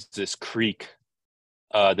 there's this creek,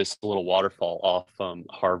 this little waterfall off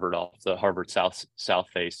Harvard, off the Harvard south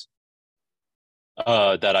face,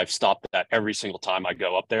 that I've stopped at every single time I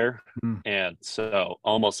go up there. And so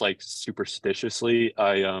almost like superstitiously,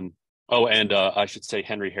 I should say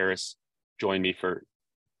Henry Harris joined me for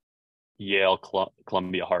Yale,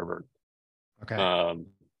 Columbia, Harvard. Okay.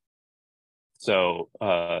 So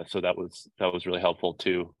that was really helpful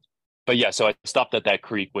too. But yeah, so I stopped at that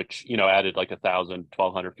creek, which, added like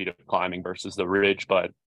 1,200 feet of climbing versus the ridge, but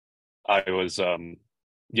I was, it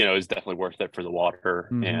was definitely worth it for the water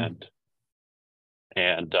and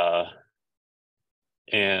I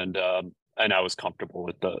was comfortable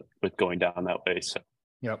with going down that way. So,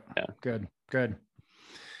 yep. Yeah. Good.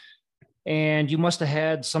 And you must have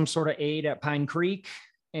had some sort of aid at Pine Creek,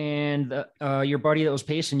 and your buddy that was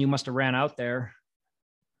pacing you must have ran out there.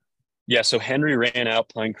 Yeah. So Henry ran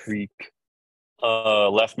out Pine Creek,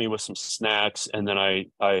 left me with some snacks, and then I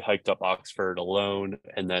hiked up Oxford alone,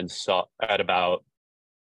 and then saw at about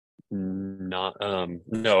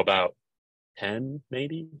about 10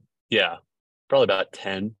 maybe. Yeah, probably about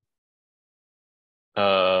 10.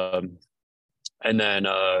 And then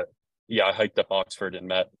I hiked up Oxford and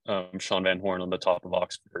met Sean Van Horn on the top of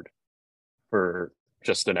Oxford for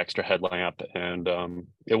just an extra headlamp. And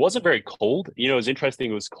it wasn't very cold. It was interesting.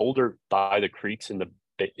 It was colder by the creeks in the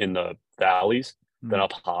valleys than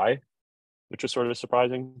up high, which was sort of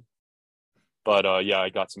surprising. But I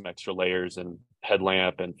got some extra layers and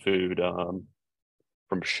headlamp and food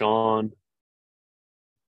from Sean.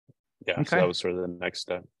 Yeah, okay. So that was sort of the next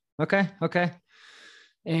step. Okay.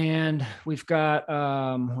 And we've got,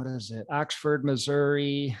 what is it? Oxford,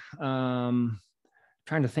 Missouri.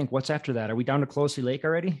 Trying to think what's after that. Are we down to Closey Lake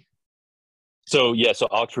already? So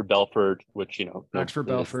Oxford, Belford, which, Oxford,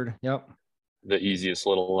 Belford. Yep. The easiest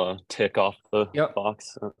little tick off the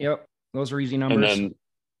box. Yep. Those are easy numbers. And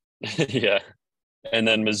then, and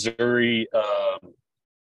then Missouri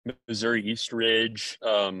East Ridge.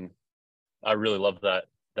 I really love that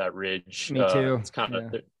ridge. Me too. It's kind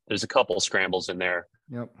of, there's a couple scrambles in there.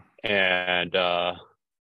 Yep. And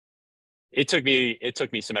it took me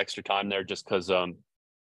some extra time there just because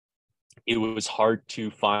it was hard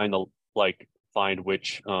to find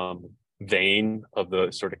which vein of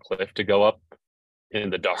the sort of cliff to go up in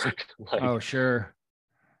the dark. Oh, sure.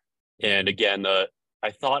 And again, I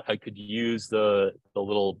thought I could use the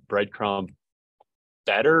little breadcrumb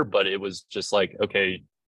better, but it was just like, okay,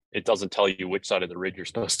 it doesn't tell you which side of the ridge you're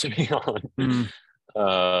supposed to be on.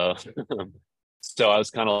 So I was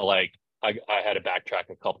kind of like, I had to backtrack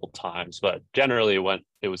a couple times, but generally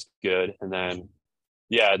it was good. And then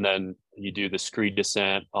you do the scree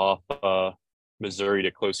descent off Missouri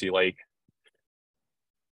to Closey Lake.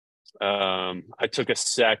 I took a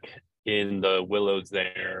sec in the willows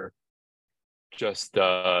there just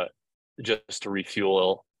to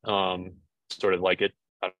refuel, sort of like it.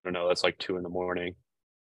 I don't know. That's like 2 a.m.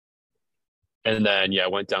 And then, I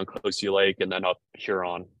went down Closey Lake and then up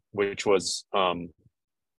Huron, which was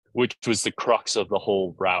the crux of the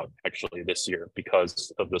whole route actually this year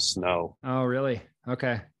because of the snow. Oh, really?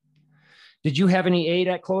 Okay. Did you have any aid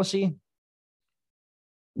at Closey?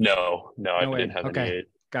 No, I didn't have any aid.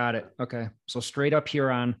 Got it. Okay. So straight up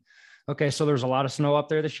Huron. Okay. So there's a lot of snow up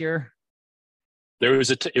there this year. There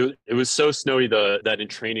was it was so snowy that in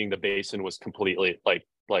training the basin was completely like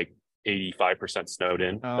 85% snowed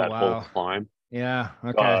in that whole climb. Yeah.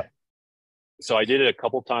 Okay. So I did it a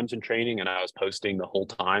couple times in training, and I was posting the whole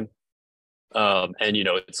time. And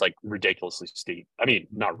it's like ridiculously steep. I mean,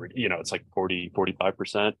 not it's like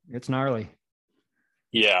 40-45%. It's gnarly.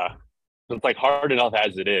 Yeah. So it's like hard enough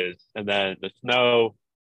as it is. And then the snow.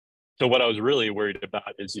 So what I was really worried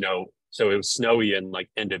about is, so it was snowy in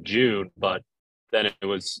like end of June, but then it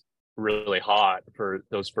was really hot for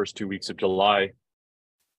those first 2 weeks of July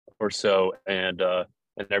or so. And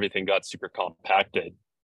everything got super compacted.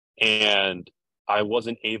 And I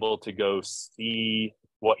wasn't able to go see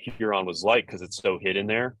what Huron was like because it's so hidden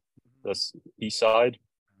there, the east side.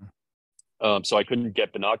 So I couldn't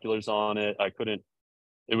get binoculars on it.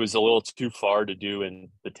 It was a little too far to do in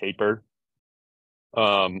the taper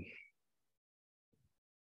to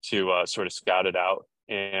sort of scout it out.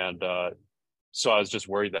 And so I was just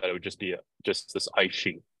worried that it would just be just this ice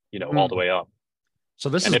sheet, all the way up. So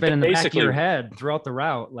this has been in the back of your head throughout the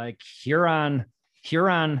route, like Huron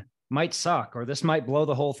might suck, or this might blow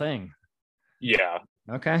the whole thing. Yeah.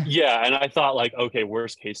 Okay. Yeah. And I thought like, okay,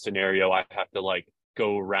 worst case scenario, I have to like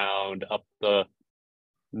go around up the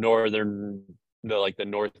northeast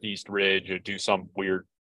ridge or do some weird,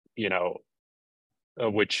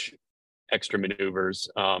 which extra maneuvers.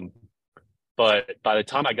 But by the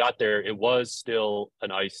time I got there, it was still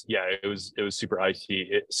an ice. Yeah, it was super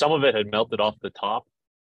icy. Some of it had melted off the top.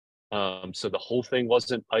 So the whole thing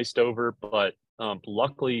wasn't iced over, but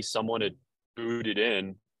luckily someone had booted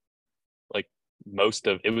in like most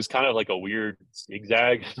of it. Was kind of like a weird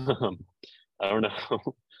zigzag. I don't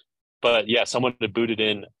know. But yeah, someone had booted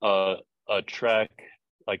in a trek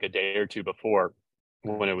like a day or two before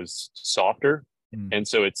when it was softer. And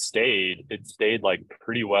so it stayed like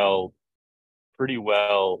pretty well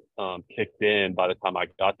kicked in by the time I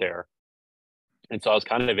got there. And so I was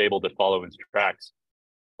kind of able to follow his tracks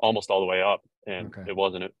almost all the way up. And it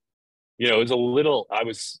wasn't, it was a little, I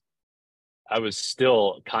was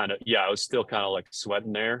still kind of like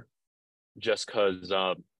sweating there just because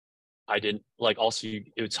I didn't like, also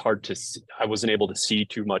it was hard to see, I wasn't able to see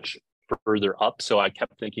too much further up. So I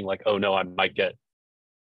kept thinking like, oh no, I might get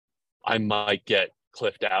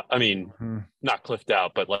cliffed out. I mean, not cliffed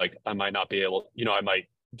out, but like I might not be able, I might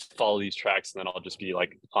follow these tracks and then I'll just be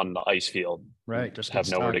like on the ice field. Right. Just have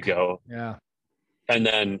nowhere to go. Yeah. And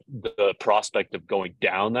then the prospect of going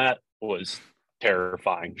down that was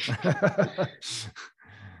terrifying.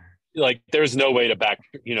 Like there's no way to back,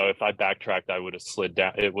 if I backtracked, I would have slid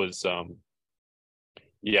down. It was,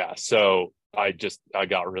 so I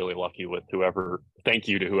got really lucky with thank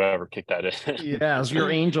you to whoever kicked that in. Yeah, it was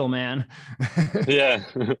your angel, man. Yeah.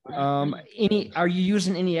 Are you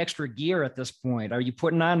using any extra gear at this point? Are you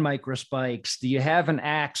putting on micro spikes? Do you have an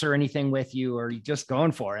axe or anything with you, or are you just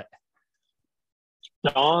going for it?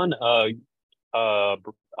 Sean, I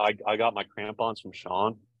got my crampons from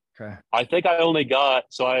Sean. Okay. I think I only got,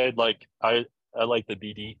 so I had like, I like the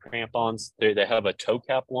BD crampons. They have a toe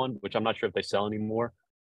cap one, which I'm not sure if they sell anymore,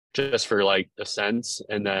 just for like ascents,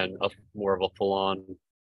 and then more of a full on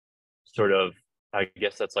sort of, I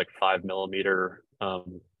guess that's like 5mm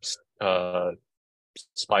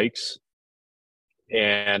spikes.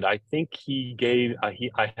 And I think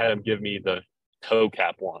I had him give me the toe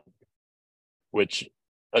cap one, which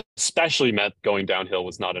especially meant going downhill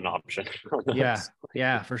was not an option.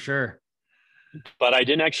 Yeah, for sure. But I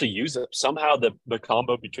didn't actually use it. Somehow the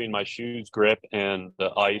combo between my shoes grip and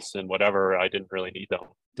the ice and whatever, I didn't really need them.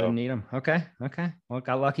 Didn't need them. Okay. Well,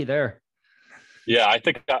 got lucky there. Yeah, I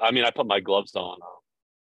think, I put my gloves on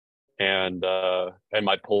and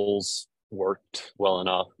my poles worked well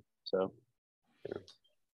enough. So. Yeah.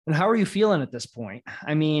 And how are you feeling at this point?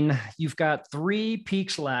 I mean, you've got three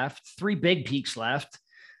big peaks left.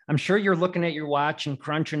 I'm sure you're looking at your watch and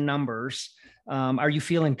crunching numbers. Are you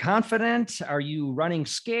feeling confident? Are you running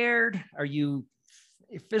scared? Are you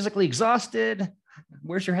physically exhausted?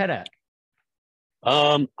 Where's your head at?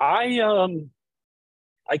 I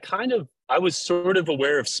was sort of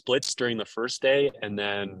aware of splits during the first day and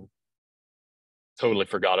then totally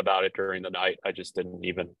forgot about it during the night. I just didn't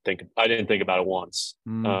think about it once.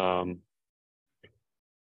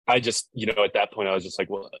 I just, at that point I was just like,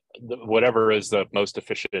 well, whatever is the most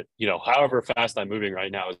efficient, however fast I'm moving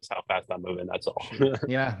right now is how fast I'm moving. That's all.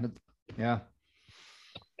 Yeah.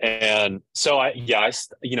 And so I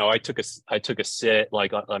took a sit,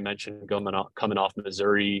 like I mentioned, coming off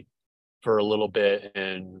Missouri for a little bit.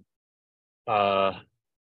 And I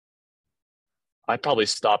probably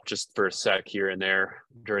stopped just for a sec here and there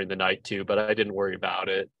during the night too, but I didn't worry about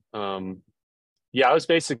it. Yeah, I was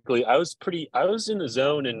in the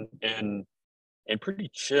zone and pretty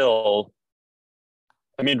chill.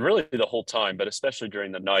 I mean, really the whole time, but especially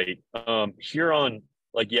during the night. Huron,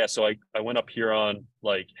 like, yeah, so I went up Huron,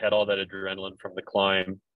 like had all that adrenaline from the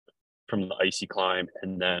climb, from the icy climb,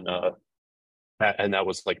 and then and that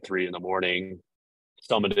was like 3 a.m.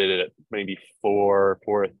 Summited it at maybe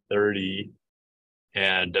 4:30,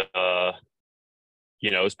 and it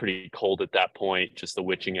was pretty cold at that point, just the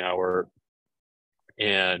witching hour.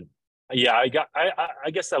 And yeah, I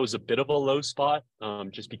guess that was a bit of a low spot,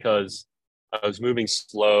 just because I was moving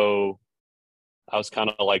slow. I was kind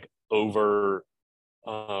of like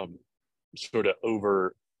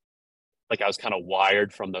like I was kind of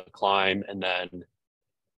wired from the climb, and then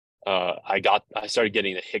I started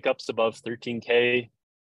getting the hiccups above 13K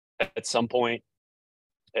at some point,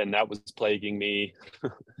 and that was plaguing me.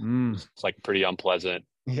 It's like pretty unpleasant.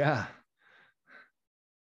 Yeah.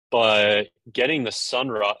 But getting the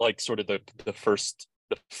sunrise, like sort of the first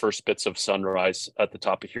bits of sunrise at the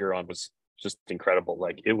top of Huron was just incredible.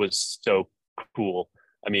 Like, it was so cool.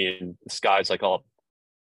 I mean, the sky's like all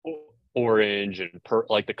orange and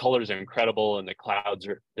like the colors are incredible, and the clouds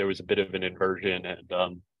there was a bit of an inversion,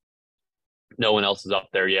 and no one else is up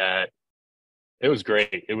there yet. It was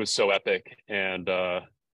great. It was so epic. And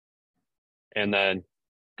then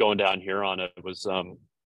going down Huron, it was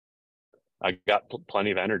I got plenty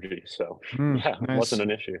of energy. So yeah, nice. It wasn't an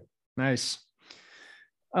issue. Nice.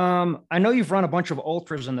 I know you've run a bunch of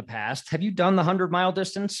ultras in the past. Have you done the 100-mile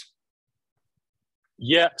distance?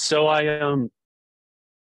 Yeah. So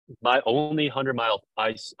my only 100-mile,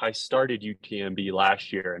 I started UTMB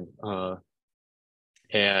last year,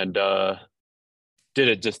 and did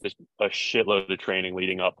it just a shitload of training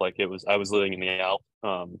leading up. Like, I was living in the Alps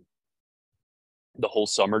the whole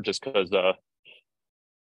summer, just because the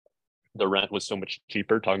rent was so much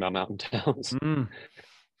cheaper, talking about mountain towns.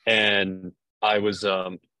 And I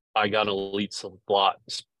got an elite slot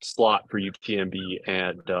for UTMB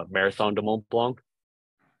and Marathon de Mont Blanc.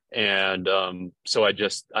 And so I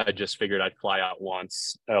just figured I'd fly out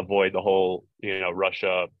once, avoid the whole,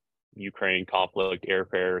 Russia, Ukraine conflict,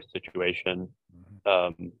 airfare situation,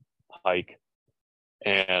 hike.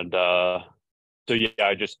 And so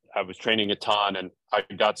yeah, I was training a ton, and I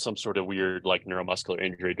got some sort of weird like neuromuscular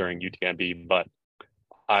injury during UTMB, but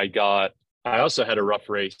I also had a rough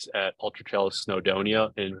race at Ultra Trail of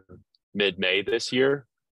Snowdonia in mid-May this year.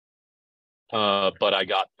 But I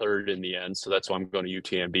got third in the end, so that's why I'm going to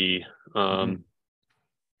UTMB.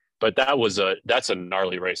 But that's a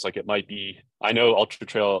gnarly race. Like, it might be, I know Ultra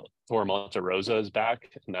Trail Tor Monte Rosa is back,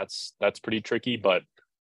 and that's pretty tricky, but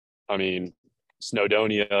I mean,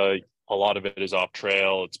 Snowdonia, a lot of it is off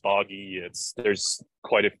trail. It's boggy. There's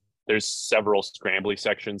several scrambly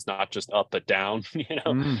sections, not just up but down,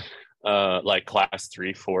 like class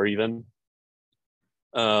 3, 4 even.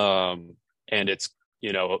 And it's,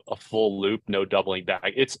 a full loop, no doubling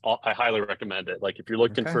back. I highly recommend it. Like, if you're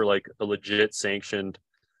looking for like a legit sanctioned,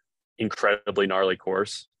 incredibly gnarly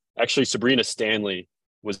course. Actually, Sabrina Stanley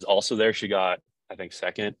was also there. She got, I think,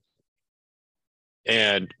 second.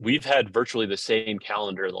 And we've had virtually the same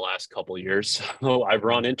calendar the last couple of years. So I've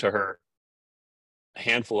run into her a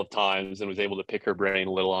handful of times and was able to pick her brain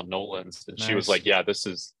a little on Nolan's. And She was like, yeah, this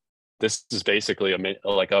is basically a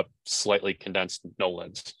slightly condensed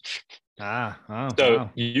Nolan's. So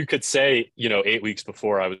you could say, 8 weeks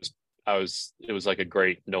before it was like a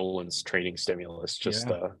great Nolan's training stimulus.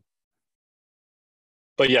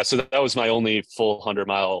 But yeah, so that was my only full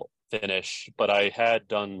 100-mile finish, but I had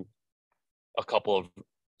done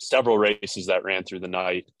several races that ran through the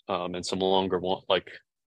night, and some longer one, like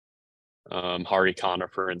Harikana,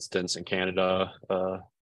 for instance, in Canada.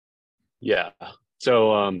 Yeah.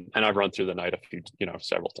 So, and I've run through the night a few,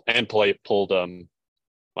 several times, and pulled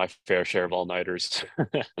my fair share of all-nighters.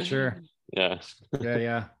 Sure. Yeah.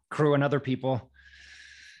 Yeah. Crewing other people.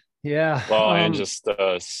 Yeah. Well, and just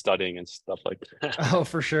studying and stuff like that. Oh,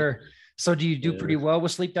 for sure. So do you do pretty well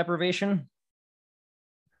with sleep deprivation?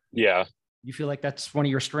 Yeah. You feel like that's one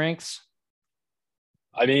of your strengths?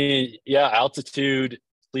 I mean, yeah, altitude,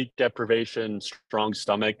 sleep deprivation, strong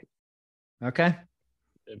stomach. Okay.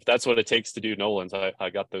 If that's what it takes to do Nolan's,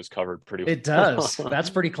 I got those covered pretty well. It does.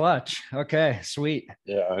 That's pretty clutch. Okay, sweet.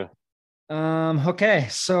 Yeah. Okay.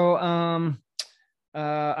 So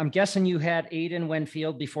I'm guessing you had Aiden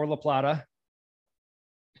Winfield before La Plata.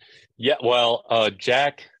 Yeah, well,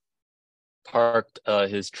 Jack parked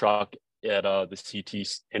his truck at the CT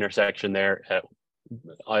intersection there at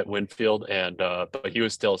Winfield, and but he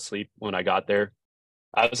was still asleep when I got there.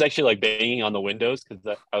 I was actually like banging on the windows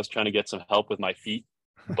because I was trying to get some help with my feet.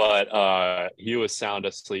 but he was sound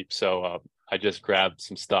asleep. So I just grabbed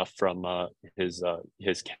some stuff from his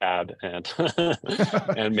cab and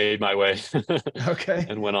and made my way. Okay.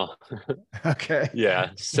 And went on. Okay. Yeah.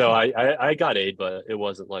 So I got aid, but it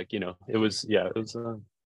wasn't like, it was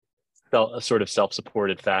a sort of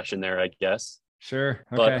self-supported fashion there, I guess. Sure.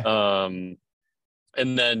 Okay. But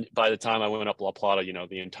and then by the time I went up La Plata,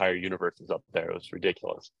 the entire universe was up there. It was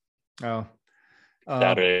ridiculous. Oh,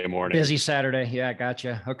 Saturday morning. Busy Saturday. Yeah.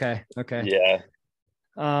 Gotcha. Okay. Okay. Yeah.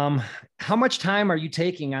 How much time are you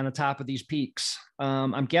taking on the top of these peaks?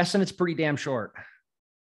 I'm guessing it's pretty damn short.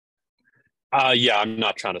 Yeah, I'm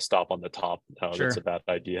not trying to stop on the top. No, Sure. That's a bad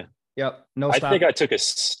idea. Yep. No I stop. think I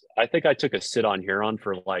took a sit on Huron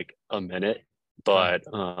for like a minute, but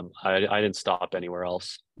I didn't stop anywhere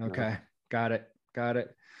else. Okay. Got it. Got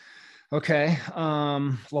it. Okay.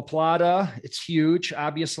 La Plata, it's huge,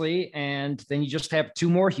 obviously. And then you just have two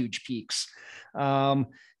more huge peaks.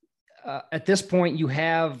 At this point, you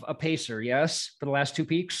have a pacer, yes, for the last two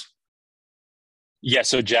peaks? Yeah.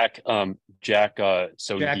 So Jack Raleigh.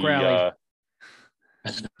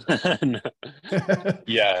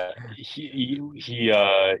 Yeah,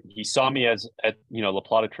 he saw me at La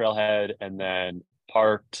Plata Trailhead, and then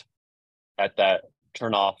parked at that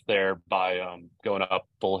turnoff there by going up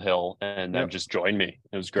Bull Hill, and then just joined me.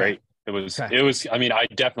 It was great. It was I mean, I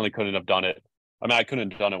definitely couldn't have done it. I mean, I couldn't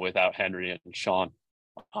have done it without Henry and Sean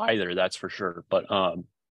either, that's for sure. But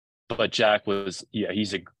Jack was,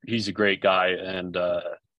 he's a great guy, and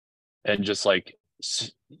just like,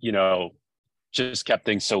 just kept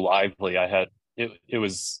things so lively. It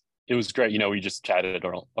was great. We just chatted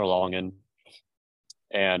along, and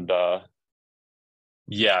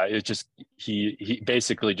it just, he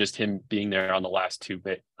basically, just him being there on the last two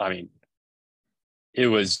bit. I mean, it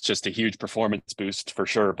was just a huge performance boost for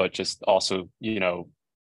sure, but just also,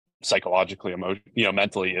 psychologically,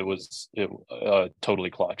 mentally, it was totally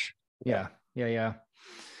clutch. Yeah. Do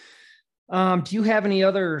you have any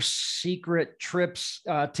other secret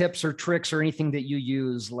tips or tricks or anything that you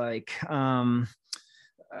use?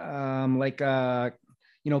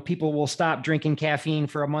 People will stop drinking caffeine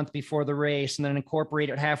for a month before the race and then incorporate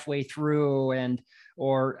it halfway through.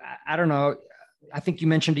 Or I don't know, I think you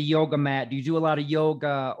mentioned a yoga mat. Do you do a lot of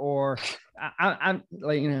yoga? Or I'm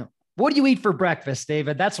like, what do you eat for breakfast,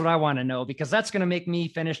 David? That's what I want to know, because that's going to make me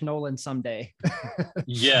finish Nolan someday.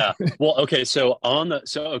 Yeah. Well, okay. So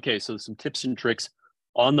some tips and tricks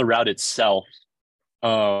on the route itself.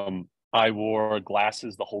 I wore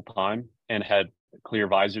glasses the whole time and had clear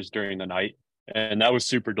visors during the night. And that was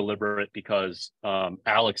super deliberate because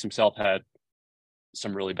Alex himself had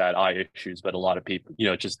some really bad eye issues, but a lot of people,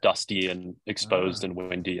 just dusty and exposed and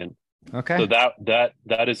windy. And okay. So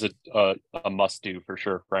that is a must do for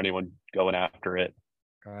sure for anyone going after it.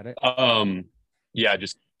 Got it. Yeah,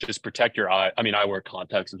 just protect your eye. I mean, I wear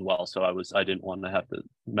contacts as well, so I didn't want to have to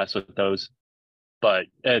mess with those.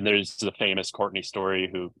 And there's the famous Courtney story,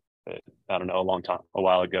 who, I don't know, a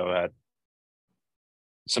while ago, had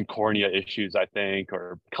some cornea issues, I think,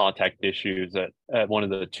 or contact issues at one of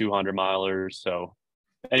the 200 milers. So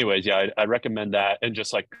anyways, yeah, I recommend that, and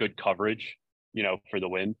just like good coverage, for the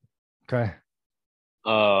wind. Okay.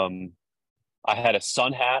 I had a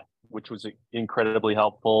sun hat, which was incredibly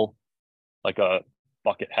helpful, like a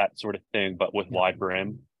bucket hat sort of thing, but with wide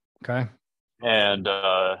brim. Okay. And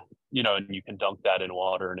and you can dunk that in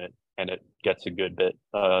water, and it gets a good bit,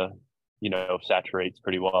 saturates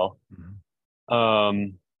pretty well. Mm-hmm.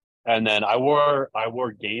 And then I wore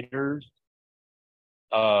gaiters,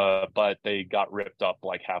 but they got ripped up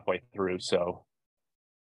like halfway through, so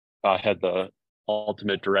I had the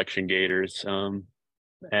ultimate direction gaiters, and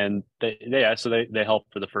they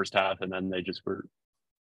helped for the first half, and then they just were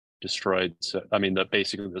destroyed. So I mean,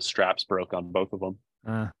 basically the straps broke on both of them.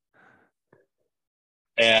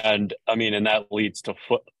 And I mean, and that leads to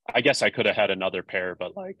foot. I guess I could have had another pair,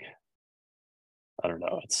 but like, I don't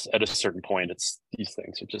know. It's at a certain point, these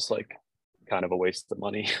things are just like kind of a waste of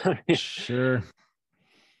money. Sure.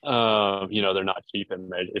 They're not cheap,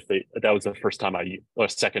 and that was the first time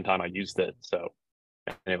second time I used it. So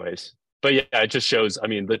anyways, but yeah, it just shows, I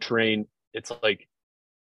mean, the terrain, it's like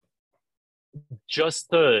just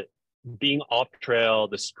the being off trail,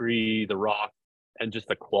 the scree, the rock, and just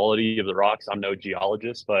the quality of the rocks. I'm no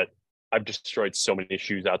geologist, but I've destroyed so many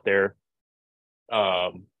shoes out there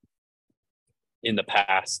in the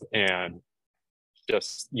past, and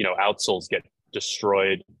just, outsoles get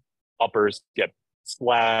destroyed, uppers get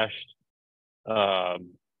splashed.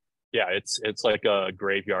 It's like a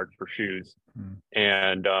graveyard for shoes.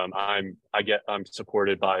 And I'm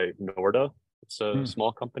supported by Norda. It's a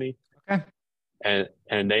small company. Okay.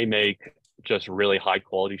 And they make just really high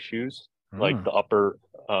quality shoes. Like the upper,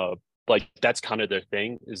 like that's kind of their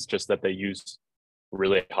thing, is just that they use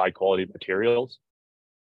really high quality materials.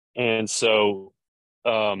 And so,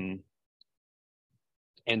 I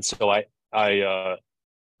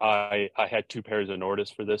had 2 pairs of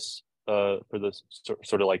Nordis for this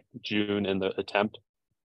sort of like June in the attempt.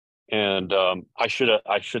 And I should have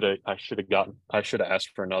asked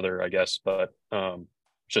for another, I guess, but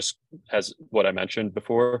just as what I mentioned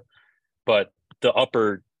before. But the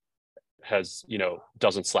upper has,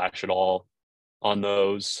 doesn't slash at all on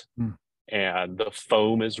those. And the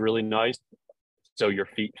foam is really nice. So your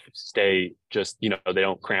feet stay just, they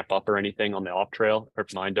don't cramp up or anything on the off trail, or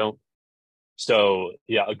mine don't. So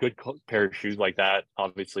yeah, a good pair of shoes like that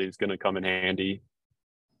obviously is going to come in handy.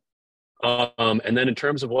 And then in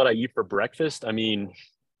terms of what I eat for breakfast, I mean,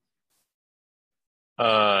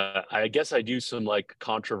 I guess I do some like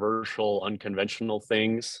controversial, unconventional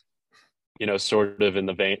things, sort of in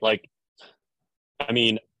the vein, like, I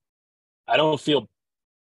mean, I don't feel,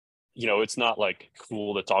 it's not like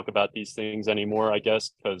cool to talk about these things anymore, I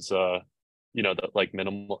guess, because, the like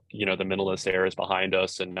minimal, the minimalist era is behind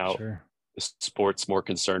us, and now the sport's more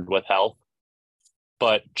concerned with health.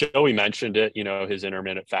 But Joey mentioned it, his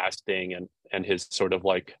intermittent fasting and his sort of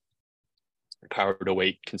like power to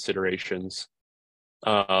weight considerations.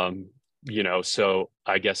 So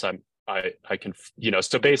I guess I can,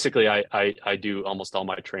 so basically I do almost all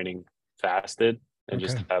my training fasted, and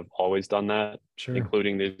just have always done that,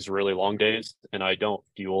 including these really long days. And I don't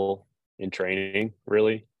fuel in training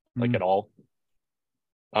really, like at all.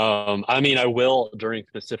 I mean, I will during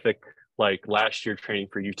specific, like last year training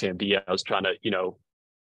for UTMB, I was trying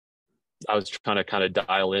to kind of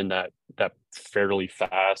dial in that fairly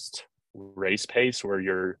fast race pace where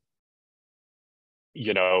you're,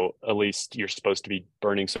 at least you're supposed to be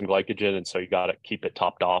burning some glycogen. And so you got to keep it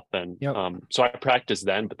topped off. And so I practiced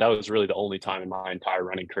then, but that was really the only time in my entire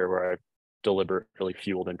running career where I deliberately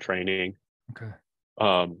fueled in training.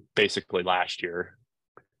 Basically last year.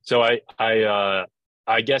 So I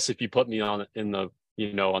guess if you put me on the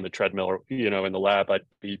treadmill or, in the lab, I'd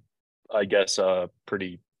be, I guess,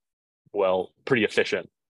 pretty efficient.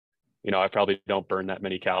 I probably don't burn that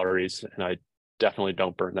many calories, and I definitely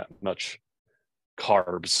don't burn that much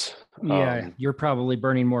carbs. You're probably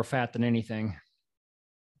burning more fat than anything.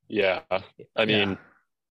 I mean,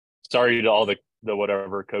 sorry to all the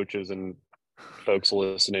whatever coaches and folks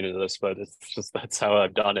listening to this, but it's just, that's how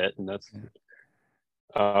I've done it. And that's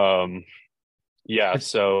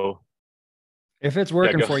so if it's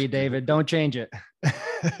working for you, David, don't change it.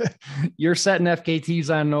 You're setting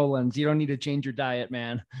FKTs on Nolan's. You don't need to change your diet,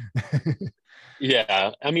 man.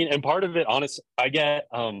 I mean, and part of it, honest, I get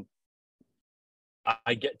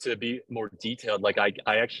to be more detailed. Like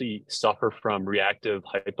I actually suffer from reactive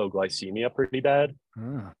hypoglycemia pretty bad.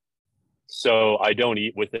 So I don't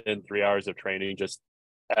eat within 3 hours of training just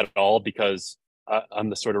at all, because I'm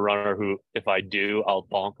the sort of runner who, if I do, I'll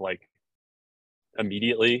bonk like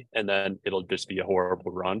immediately, and then it'll just be a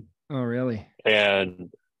horrible run. Oh, really? And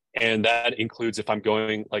that includes if I'm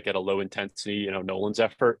going like at a low intensity, Nolan's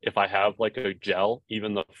effort. If I have like a gel,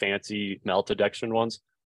 even the fancy maltodextrin ones,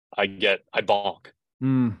 I bonk.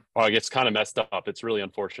 Or I get kind of messed up. It's really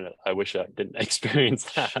unfortunate. I wish I didn't experience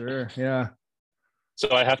that. Sure. Yeah.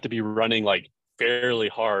 So I have to be running like fairly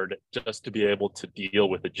hard just to be able to deal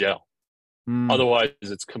with the gel. Otherwise,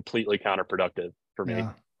 it's completely counterproductive for me.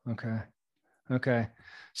 Yeah. Okay.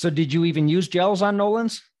 So did you even use gels on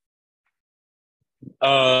Nolan's?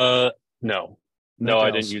 No,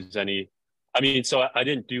 I didn't use any. I mean, so I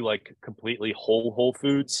didn't do like completely whole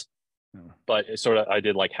foods, but it sort of, I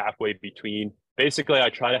did like halfway between. Basically, I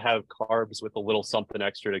try to have carbs with a little something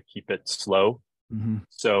extra to keep it slow.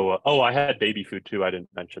 So, I had baby food too. I didn't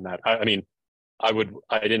mention that. I mean, I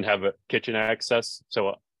didn't have a kitchen access,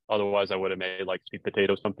 so otherwise I would have made like sweet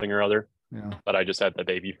potato something or other. But I just had the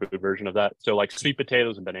baby food version of that. So like sweet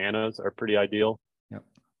potatoes and bananas are pretty ideal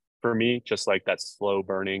for me, just like that slow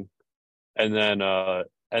burning. And then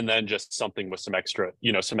just something with some extra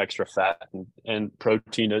fat and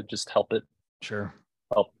protein to just help it. Sure.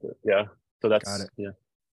 Help it. Yeah. So that's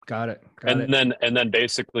Got it. And then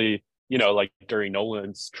basically, like during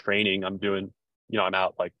Nolan's training, I'm doing, I'm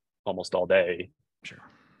out like almost all day. Sure.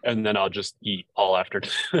 And then I'll just eat all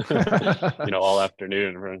afternoon, all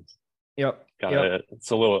afternoon.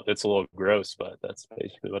 It's a little gross, but that's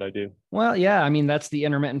basically what I do. Well, yeah. I mean, that's the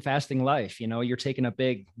intermittent fasting life. You're taking a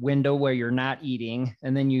big window where you're not eating,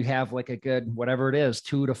 and then you have like a good, whatever it is,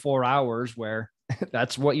 2 to 4 hours where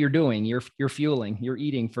that's what you're doing. You're fueling, you're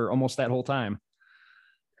eating for almost that whole time.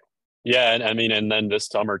 Yeah. And I mean, and then this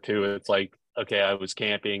summer too, it's like okay, I was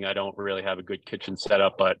camping. I don't really have a good kitchen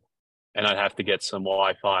setup, and I'd have to get some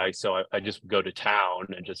Wi-Fi. So I just go to town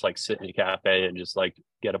and just like sit in a cafe and just like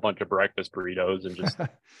get a bunch of breakfast burritos and just,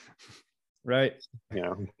 right.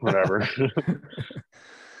 Whatever.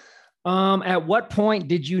 At what point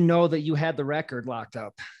did you know that you had the record locked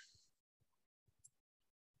up?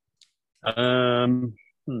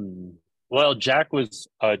 Well, Jack was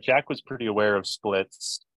pretty aware of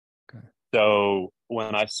splits. Okay. So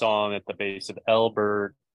when I saw him at the base of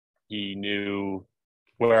Elbert, he knew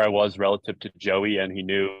where I was relative to Joey, and he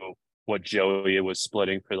knew what Joey was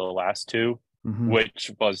splitting for the last two,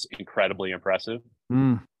 which was incredibly impressive.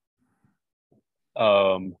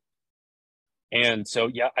 And so,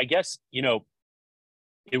 yeah, I guess,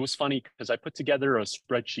 it was funny because I put together a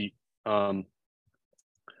spreadsheet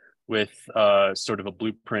with sort of a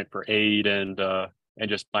blueprint for aid and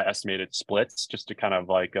just my estimated splits, just to kind of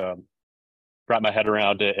like wrap my head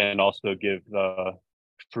around it, and also give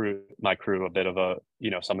my crew a bit of a,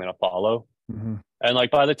 something to follow. And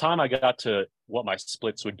like by the time I got to what my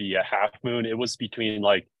splits would be at Half Moon, it was between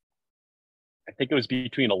like, I think it was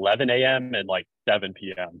between 11 a.m. and like 7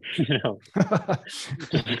 p.m.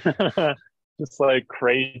 Just like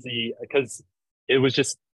crazy, because it was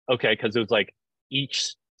just okay, because it was like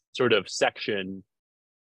each sort of section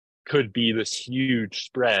could be this huge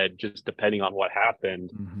spread just depending on what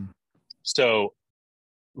happened. So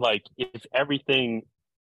like if everything,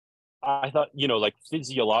 I thought, like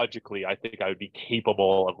physiologically, I think I would be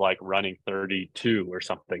capable of like running 32 or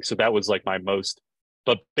something. So that was like my most,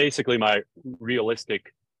 but basically my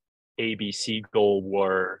realistic ABC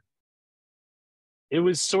goal it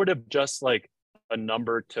was sort of just like a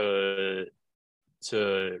number to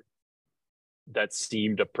that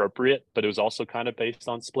seemed appropriate, but it was also kind of based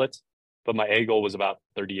on splits. But my A goal was about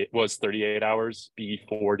 38 hours, B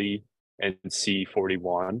 40, and C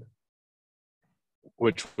 41,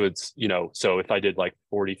 which was, so if I did like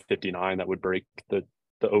 40:59, that would break the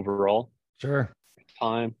overall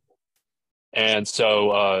time. And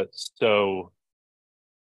so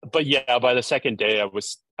but yeah, by the second day I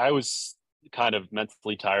was kind of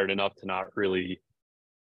mentally tired enough to not really,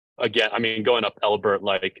 again, I mean, going up Elbert,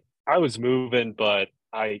 like I was moving, but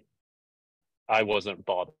I wasn't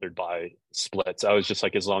bothered by splits. I was just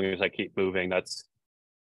like, as long as I keep moving, that's.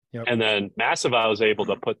 Yep. And then Massive, I was able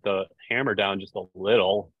to put the hammer down just a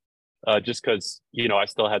little, just because, I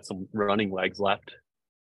still had some running legs left,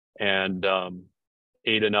 and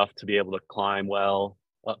ate enough to be able to climb well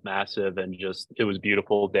up Massive, and just, it was a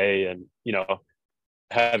beautiful day. And,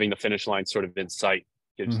 having the finish line sort of in sight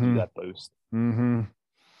gives you that boost.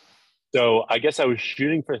 So I guess I was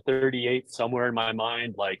shooting for 38 somewhere in my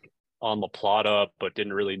mind, like on La Plata, but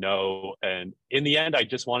didn't really know. And in the end, I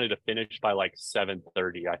just wanted to finish by like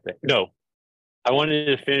 7:30, I think. No, I wanted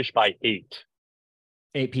to finish by 8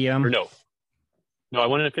 p.m. Or no, I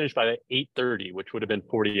wanted to finish by 8:30, which would have been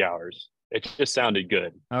 40 hours. It just sounded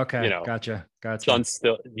good. Okay. Gotcha. Sun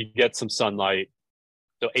still, you get some sunlight.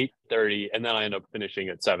 So 8:30, and then I end up finishing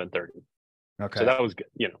at 7:30. Okay. So that was good,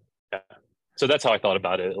 Yeah. So that's how I thought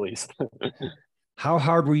about it, at least. How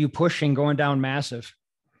hard were you pushing going down Massive?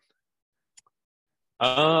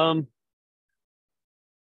 I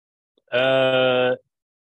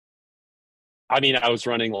mean, I was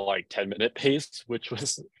running like 10-minute pace, which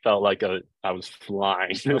felt like I was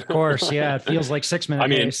flying. Of course, yeah, it feels like 6-minute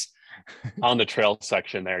pace. On the trail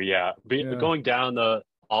section there, yeah. Going down the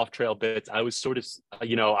off-trail bits, I was sort of,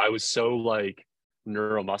 I was so like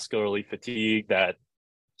neuromuscularly fatigued that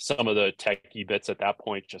some of the techie bits at that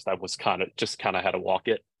point, I was kind of had to walk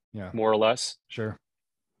it, more or less. Sure.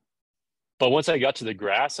 But once I got to the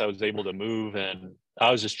grass, I was able to move, and I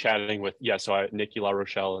was just chatting with, Nikki La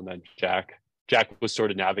Rochelle, and then Jack. Jack was sort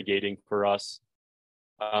of navigating for us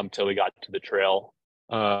till we got to the trail.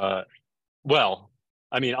 Well,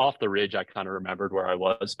 I mean, off the ridge, I kind of remembered where I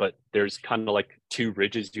was, but there's kind of like 2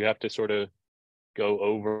 ridges you have to sort of go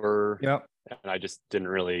over. Yep. And I just didn't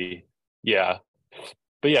really,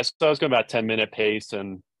 But yeah, so I was going about 10-minute pace,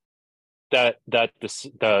 and that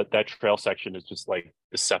trail section is just like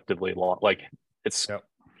deceptively long. Like it's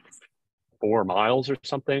 4 miles or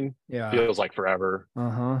something. Yeah. Feels like forever.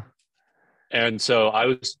 And so I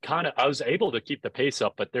was able to keep the pace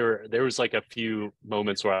up, but there was like a few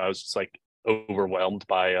moments where I was just like overwhelmed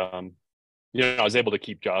by, I was able to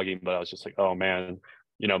keep jogging, but I was just like, oh man,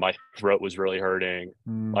 my throat was really hurting.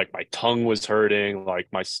 Like my tongue was hurting. Like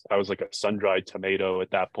I was like a sun-dried tomato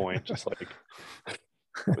at that point, just like,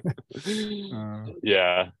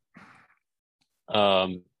 yeah.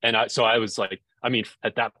 So I was like, I mean,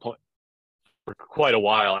 at that point, for quite a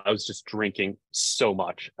while, I was just drinking so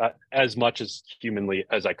much, as humanly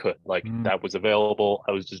as I could. Like that was available.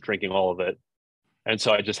 I was just drinking all of it. And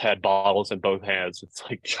so I just had bottles in both hands. It's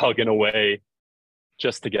like chugging away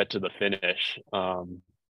just to get to the finish.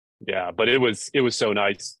 Yeah, but it was so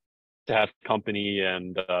nice to have company,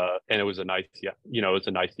 and it was a nice, it was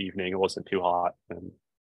a nice evening. It wasn't too hot, and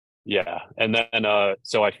yeah. And then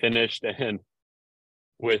so I finished and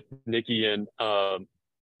with Nikki and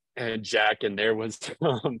Jack, and there was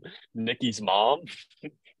Nikki's mom.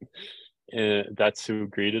 And that's who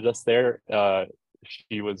greeted us there.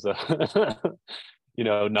 She was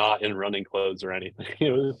not in running clothes or anything.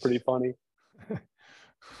 It was pretty funny.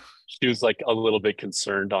 She was like a little bit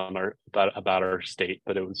concerned on about our state,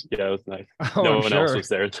 but it was nice. Oh, no I'm one sure. else was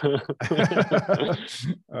there.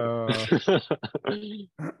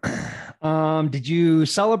 Did you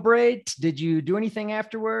celebrate? Did you do anything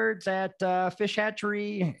afterwards at Fish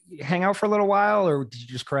Hatchery? Hang out for a little while, or did you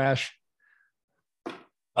just crash?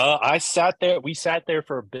 I sat there. We sat there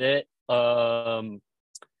for a bit.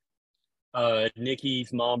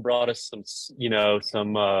 Nikki's mom brought us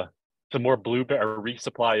some more blueberry, a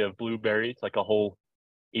resupply of blueberries, like a whole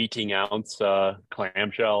 18-ounce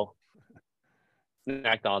clamshell.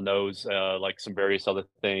 Snacked on those, like some various other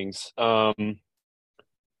things. But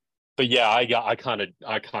yeah, I kind of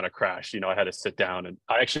crashed. I had to sit down, and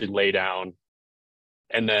I actually lay down,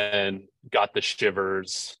 and then got the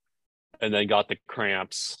shivers, and then got the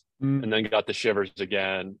cramps, and then got the shivers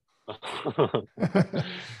again.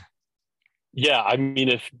 Yeah, I mean,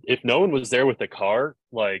 if no one was there with the car,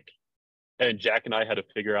 like, and Jack and I had to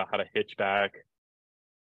figure out how to hitch back,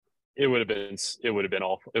 it would have been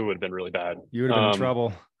awful. It would have been really bad. You would have been in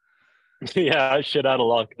trouble. Yeah, shit out of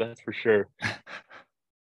luck, that's for sure.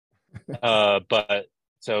 But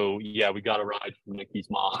so yeah, we got a ride from Nikki's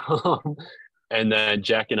mom, and then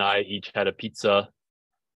Jack and I each had a pizza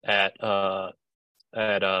at the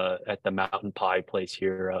mountain pie place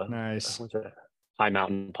here. Nice. What's it? High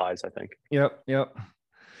Mountain Pies, I think. Yep. Yeah.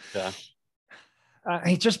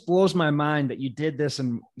 It just blows my mind that you did this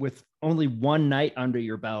and with only one night under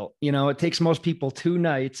your belt. It takes most people 2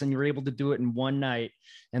 nights, and you're able to do it in one night,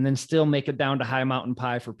 and then still make it down to High Mountain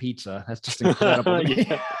Pie for pizza. That's just incredible.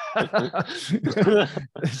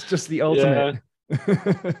 It's just the ultimate.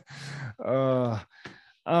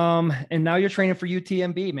 And now you're training for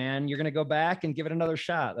UTMB, man. You're gonna go back and give it another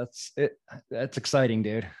shot. That's it. That's exciting,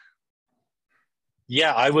 dude.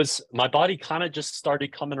 Yeah, my body kind of just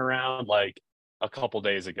started coming around like a couple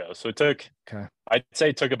days ago. So I'd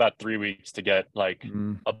say it took about 3 weeks to get like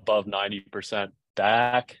above 90%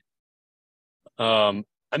 back. I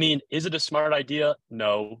mean, is it a smart idea?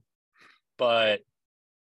 No, but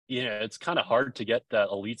it's kind of hard to get that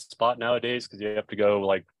elite spot nowadays, because you have to go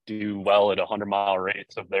like do well at 100-mile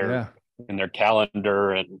rates of in their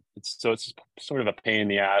calendar, and it's sort of a pain in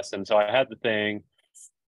the ass. And so I had the thing.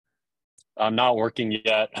 I'm not working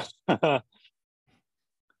yet.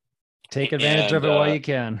 Take advantage of it while you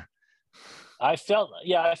can. I figured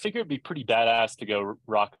it'd be pretty badass to go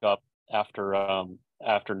rock up after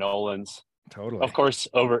Nolan's. Totally. Of course,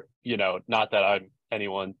 not that I'm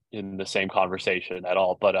anyone in the same conversation at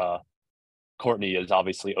all, but Courtney has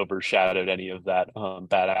obviously overshadowed any of that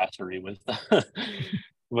badassery with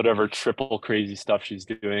whatever triple crazy stuff she's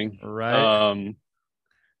doing. Right.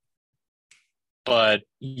 But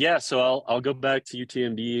yeah, so I'll go back to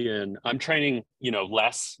UTMB, and I'm training,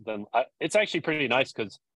 less than it's actually pretty nice,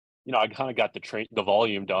 because, I kind of got the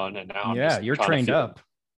volume done, and now you're trained up.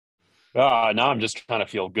 Now I'm just trying to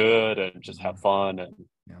feel good and just have fun, and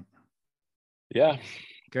yeah.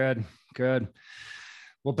 Good.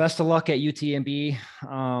 Well, best of luck at UTMB.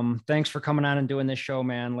 Thanks for coming on and doing this show,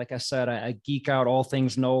 man. Like I said, I geek out all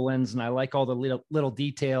things Nolan's, and I like all the little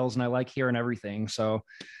details, and I like hearing everything. So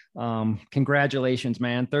congratulations,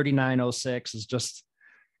 man. 39:06 is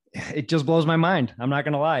it just blows my mind. I'm not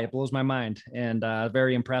going to lie. It blows my mind, and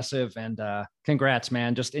very impressive, and congrats,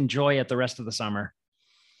 man. Just enjoy it the rest of the summer.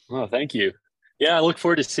 Oh, thank you. Yeah, I look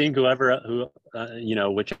forward to seeing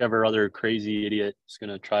whichever other crazy idiot is going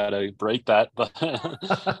to try to break that. But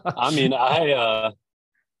I mean, I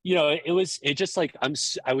was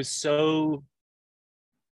so,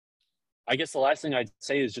 I guess the last thing I'd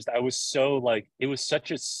say is just, I was so like, it was such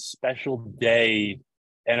a special day,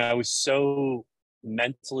 and I was so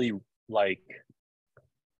mentally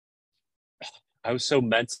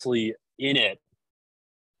in it,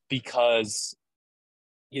 because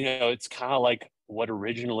it's kind of like what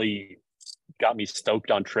originally got me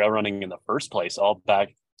stoked on trail running in the first place, all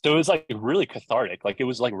back. So it was like really cathartic. Like, it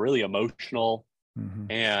was like really emotional. Mm-hmm.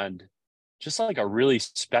 And just like a really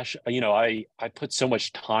special, I put so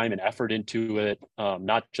much time and effort into it,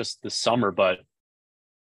 not just the summer,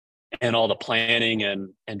 and all the planning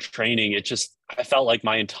and training. I felt like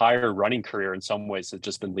my entire running career in some ways has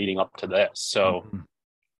just been leading up to this. So,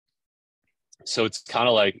 so it's kind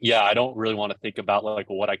of like, yeah, I don't really want to think about like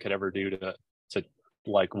what I could ever do to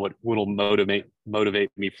like what will motivate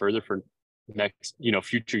me further for next,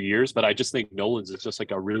 future years. But I just think Nolan's is just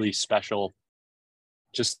like a really special,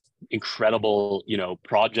 just incredible,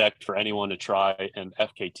 project for anyone to try, and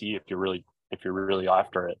FKT if you're really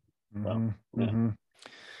after it. So, yeah.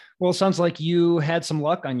 Well, it sounds like you had some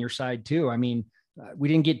luck on your side too. I mean, we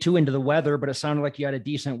didn't get too into the weather, but it sounded like you had a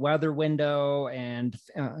decent weather window, and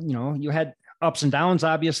you had ups and downs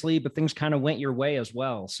obviously, but things kind of went your way as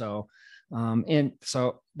well. So, and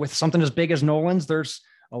so with something as big as Nolan's, there's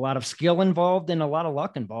a lot of skill involved and a lot of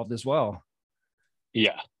luck involved as well.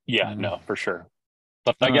 Yeah. No, for sure.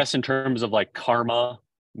 But I guess in terms of like karma,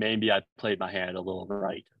 maybe I played my hand a little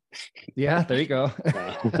right. Yeah, there you go.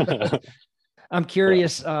 I'm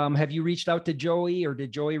curious, have you reached out to Joey, or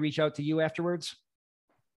did Joey reach out to you afterwards?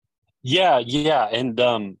 Yeah.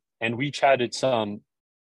 And we chatted some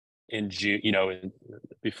in June,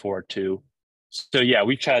 before too. So yeah,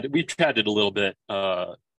 we've chatted a little bit,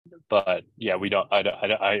 but yeah,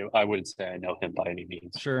 I wouldn't say I know him by any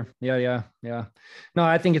means. Sure. Yeah. No,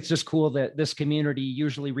 I think it's just cool that this community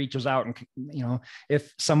usually reaches out and,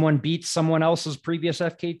 if someone beats someone else's previous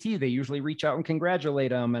FKT, they usually reach out and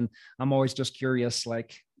congratulate them. And I'm always just curious,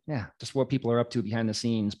 like, yeah, just what people are up to behind the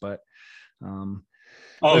scenes. But,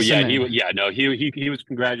 listen, he was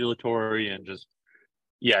congratulatory and just,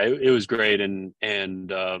 yeah, it was great. And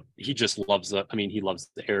he just loves he loves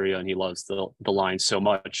the area and he loves the line so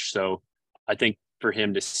much. So I think for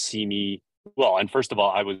him to see me, well, and first of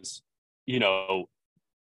all, I was, to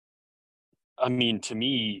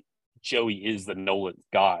me, Joey is the Nolan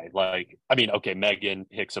guy. Like, okay, Megan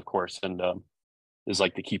Hicks, of course, and is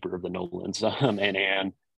like the keeper of the Nolans, and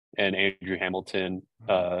Anne and Andrew Hamilton.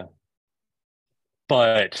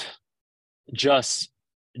 But just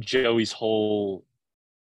Joey's whole,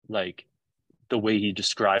 like, the way he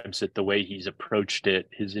describes it, the way he's approached it,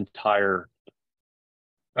 his entire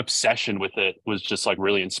obsession with it was just like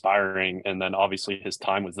really inspiring. And then obviously his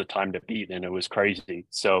time was the time to beat, and it was crazy.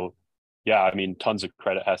 So yeah, tons of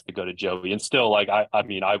credit has to go to Joey. And still, like,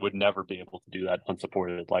 I would never be able to do that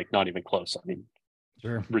unsupported, like not even close.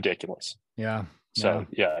 Sure. Ridiculous. Yeah. So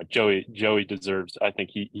yeah, Joey deserves, I think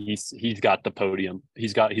he's got the podium.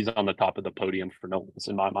 He's on the top of the podium for Nolan's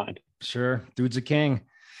in my mind. Sure. Dude's a king.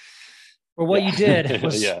 Well, what you did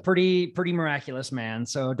was pretty miraculous, man.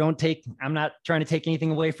 So I'm not trying to take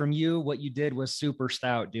anything away from you. What you did was super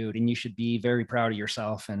stout, dude. And you should be very proud of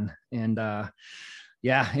yourself and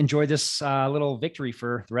enjoy this little victory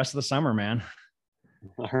for the rest of the summer, man.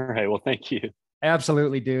 All right. Well, thank you.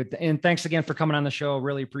 Absolutely, dude. And thanks again for coming on the show.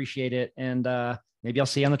 Really appreciate it. And maybe I'll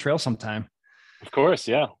see you on the trail sometime. Of course.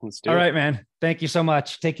 Yeah. Let's do it. All right, man. Thank you so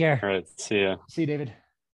much. Take care. All right. See ya. See you, David.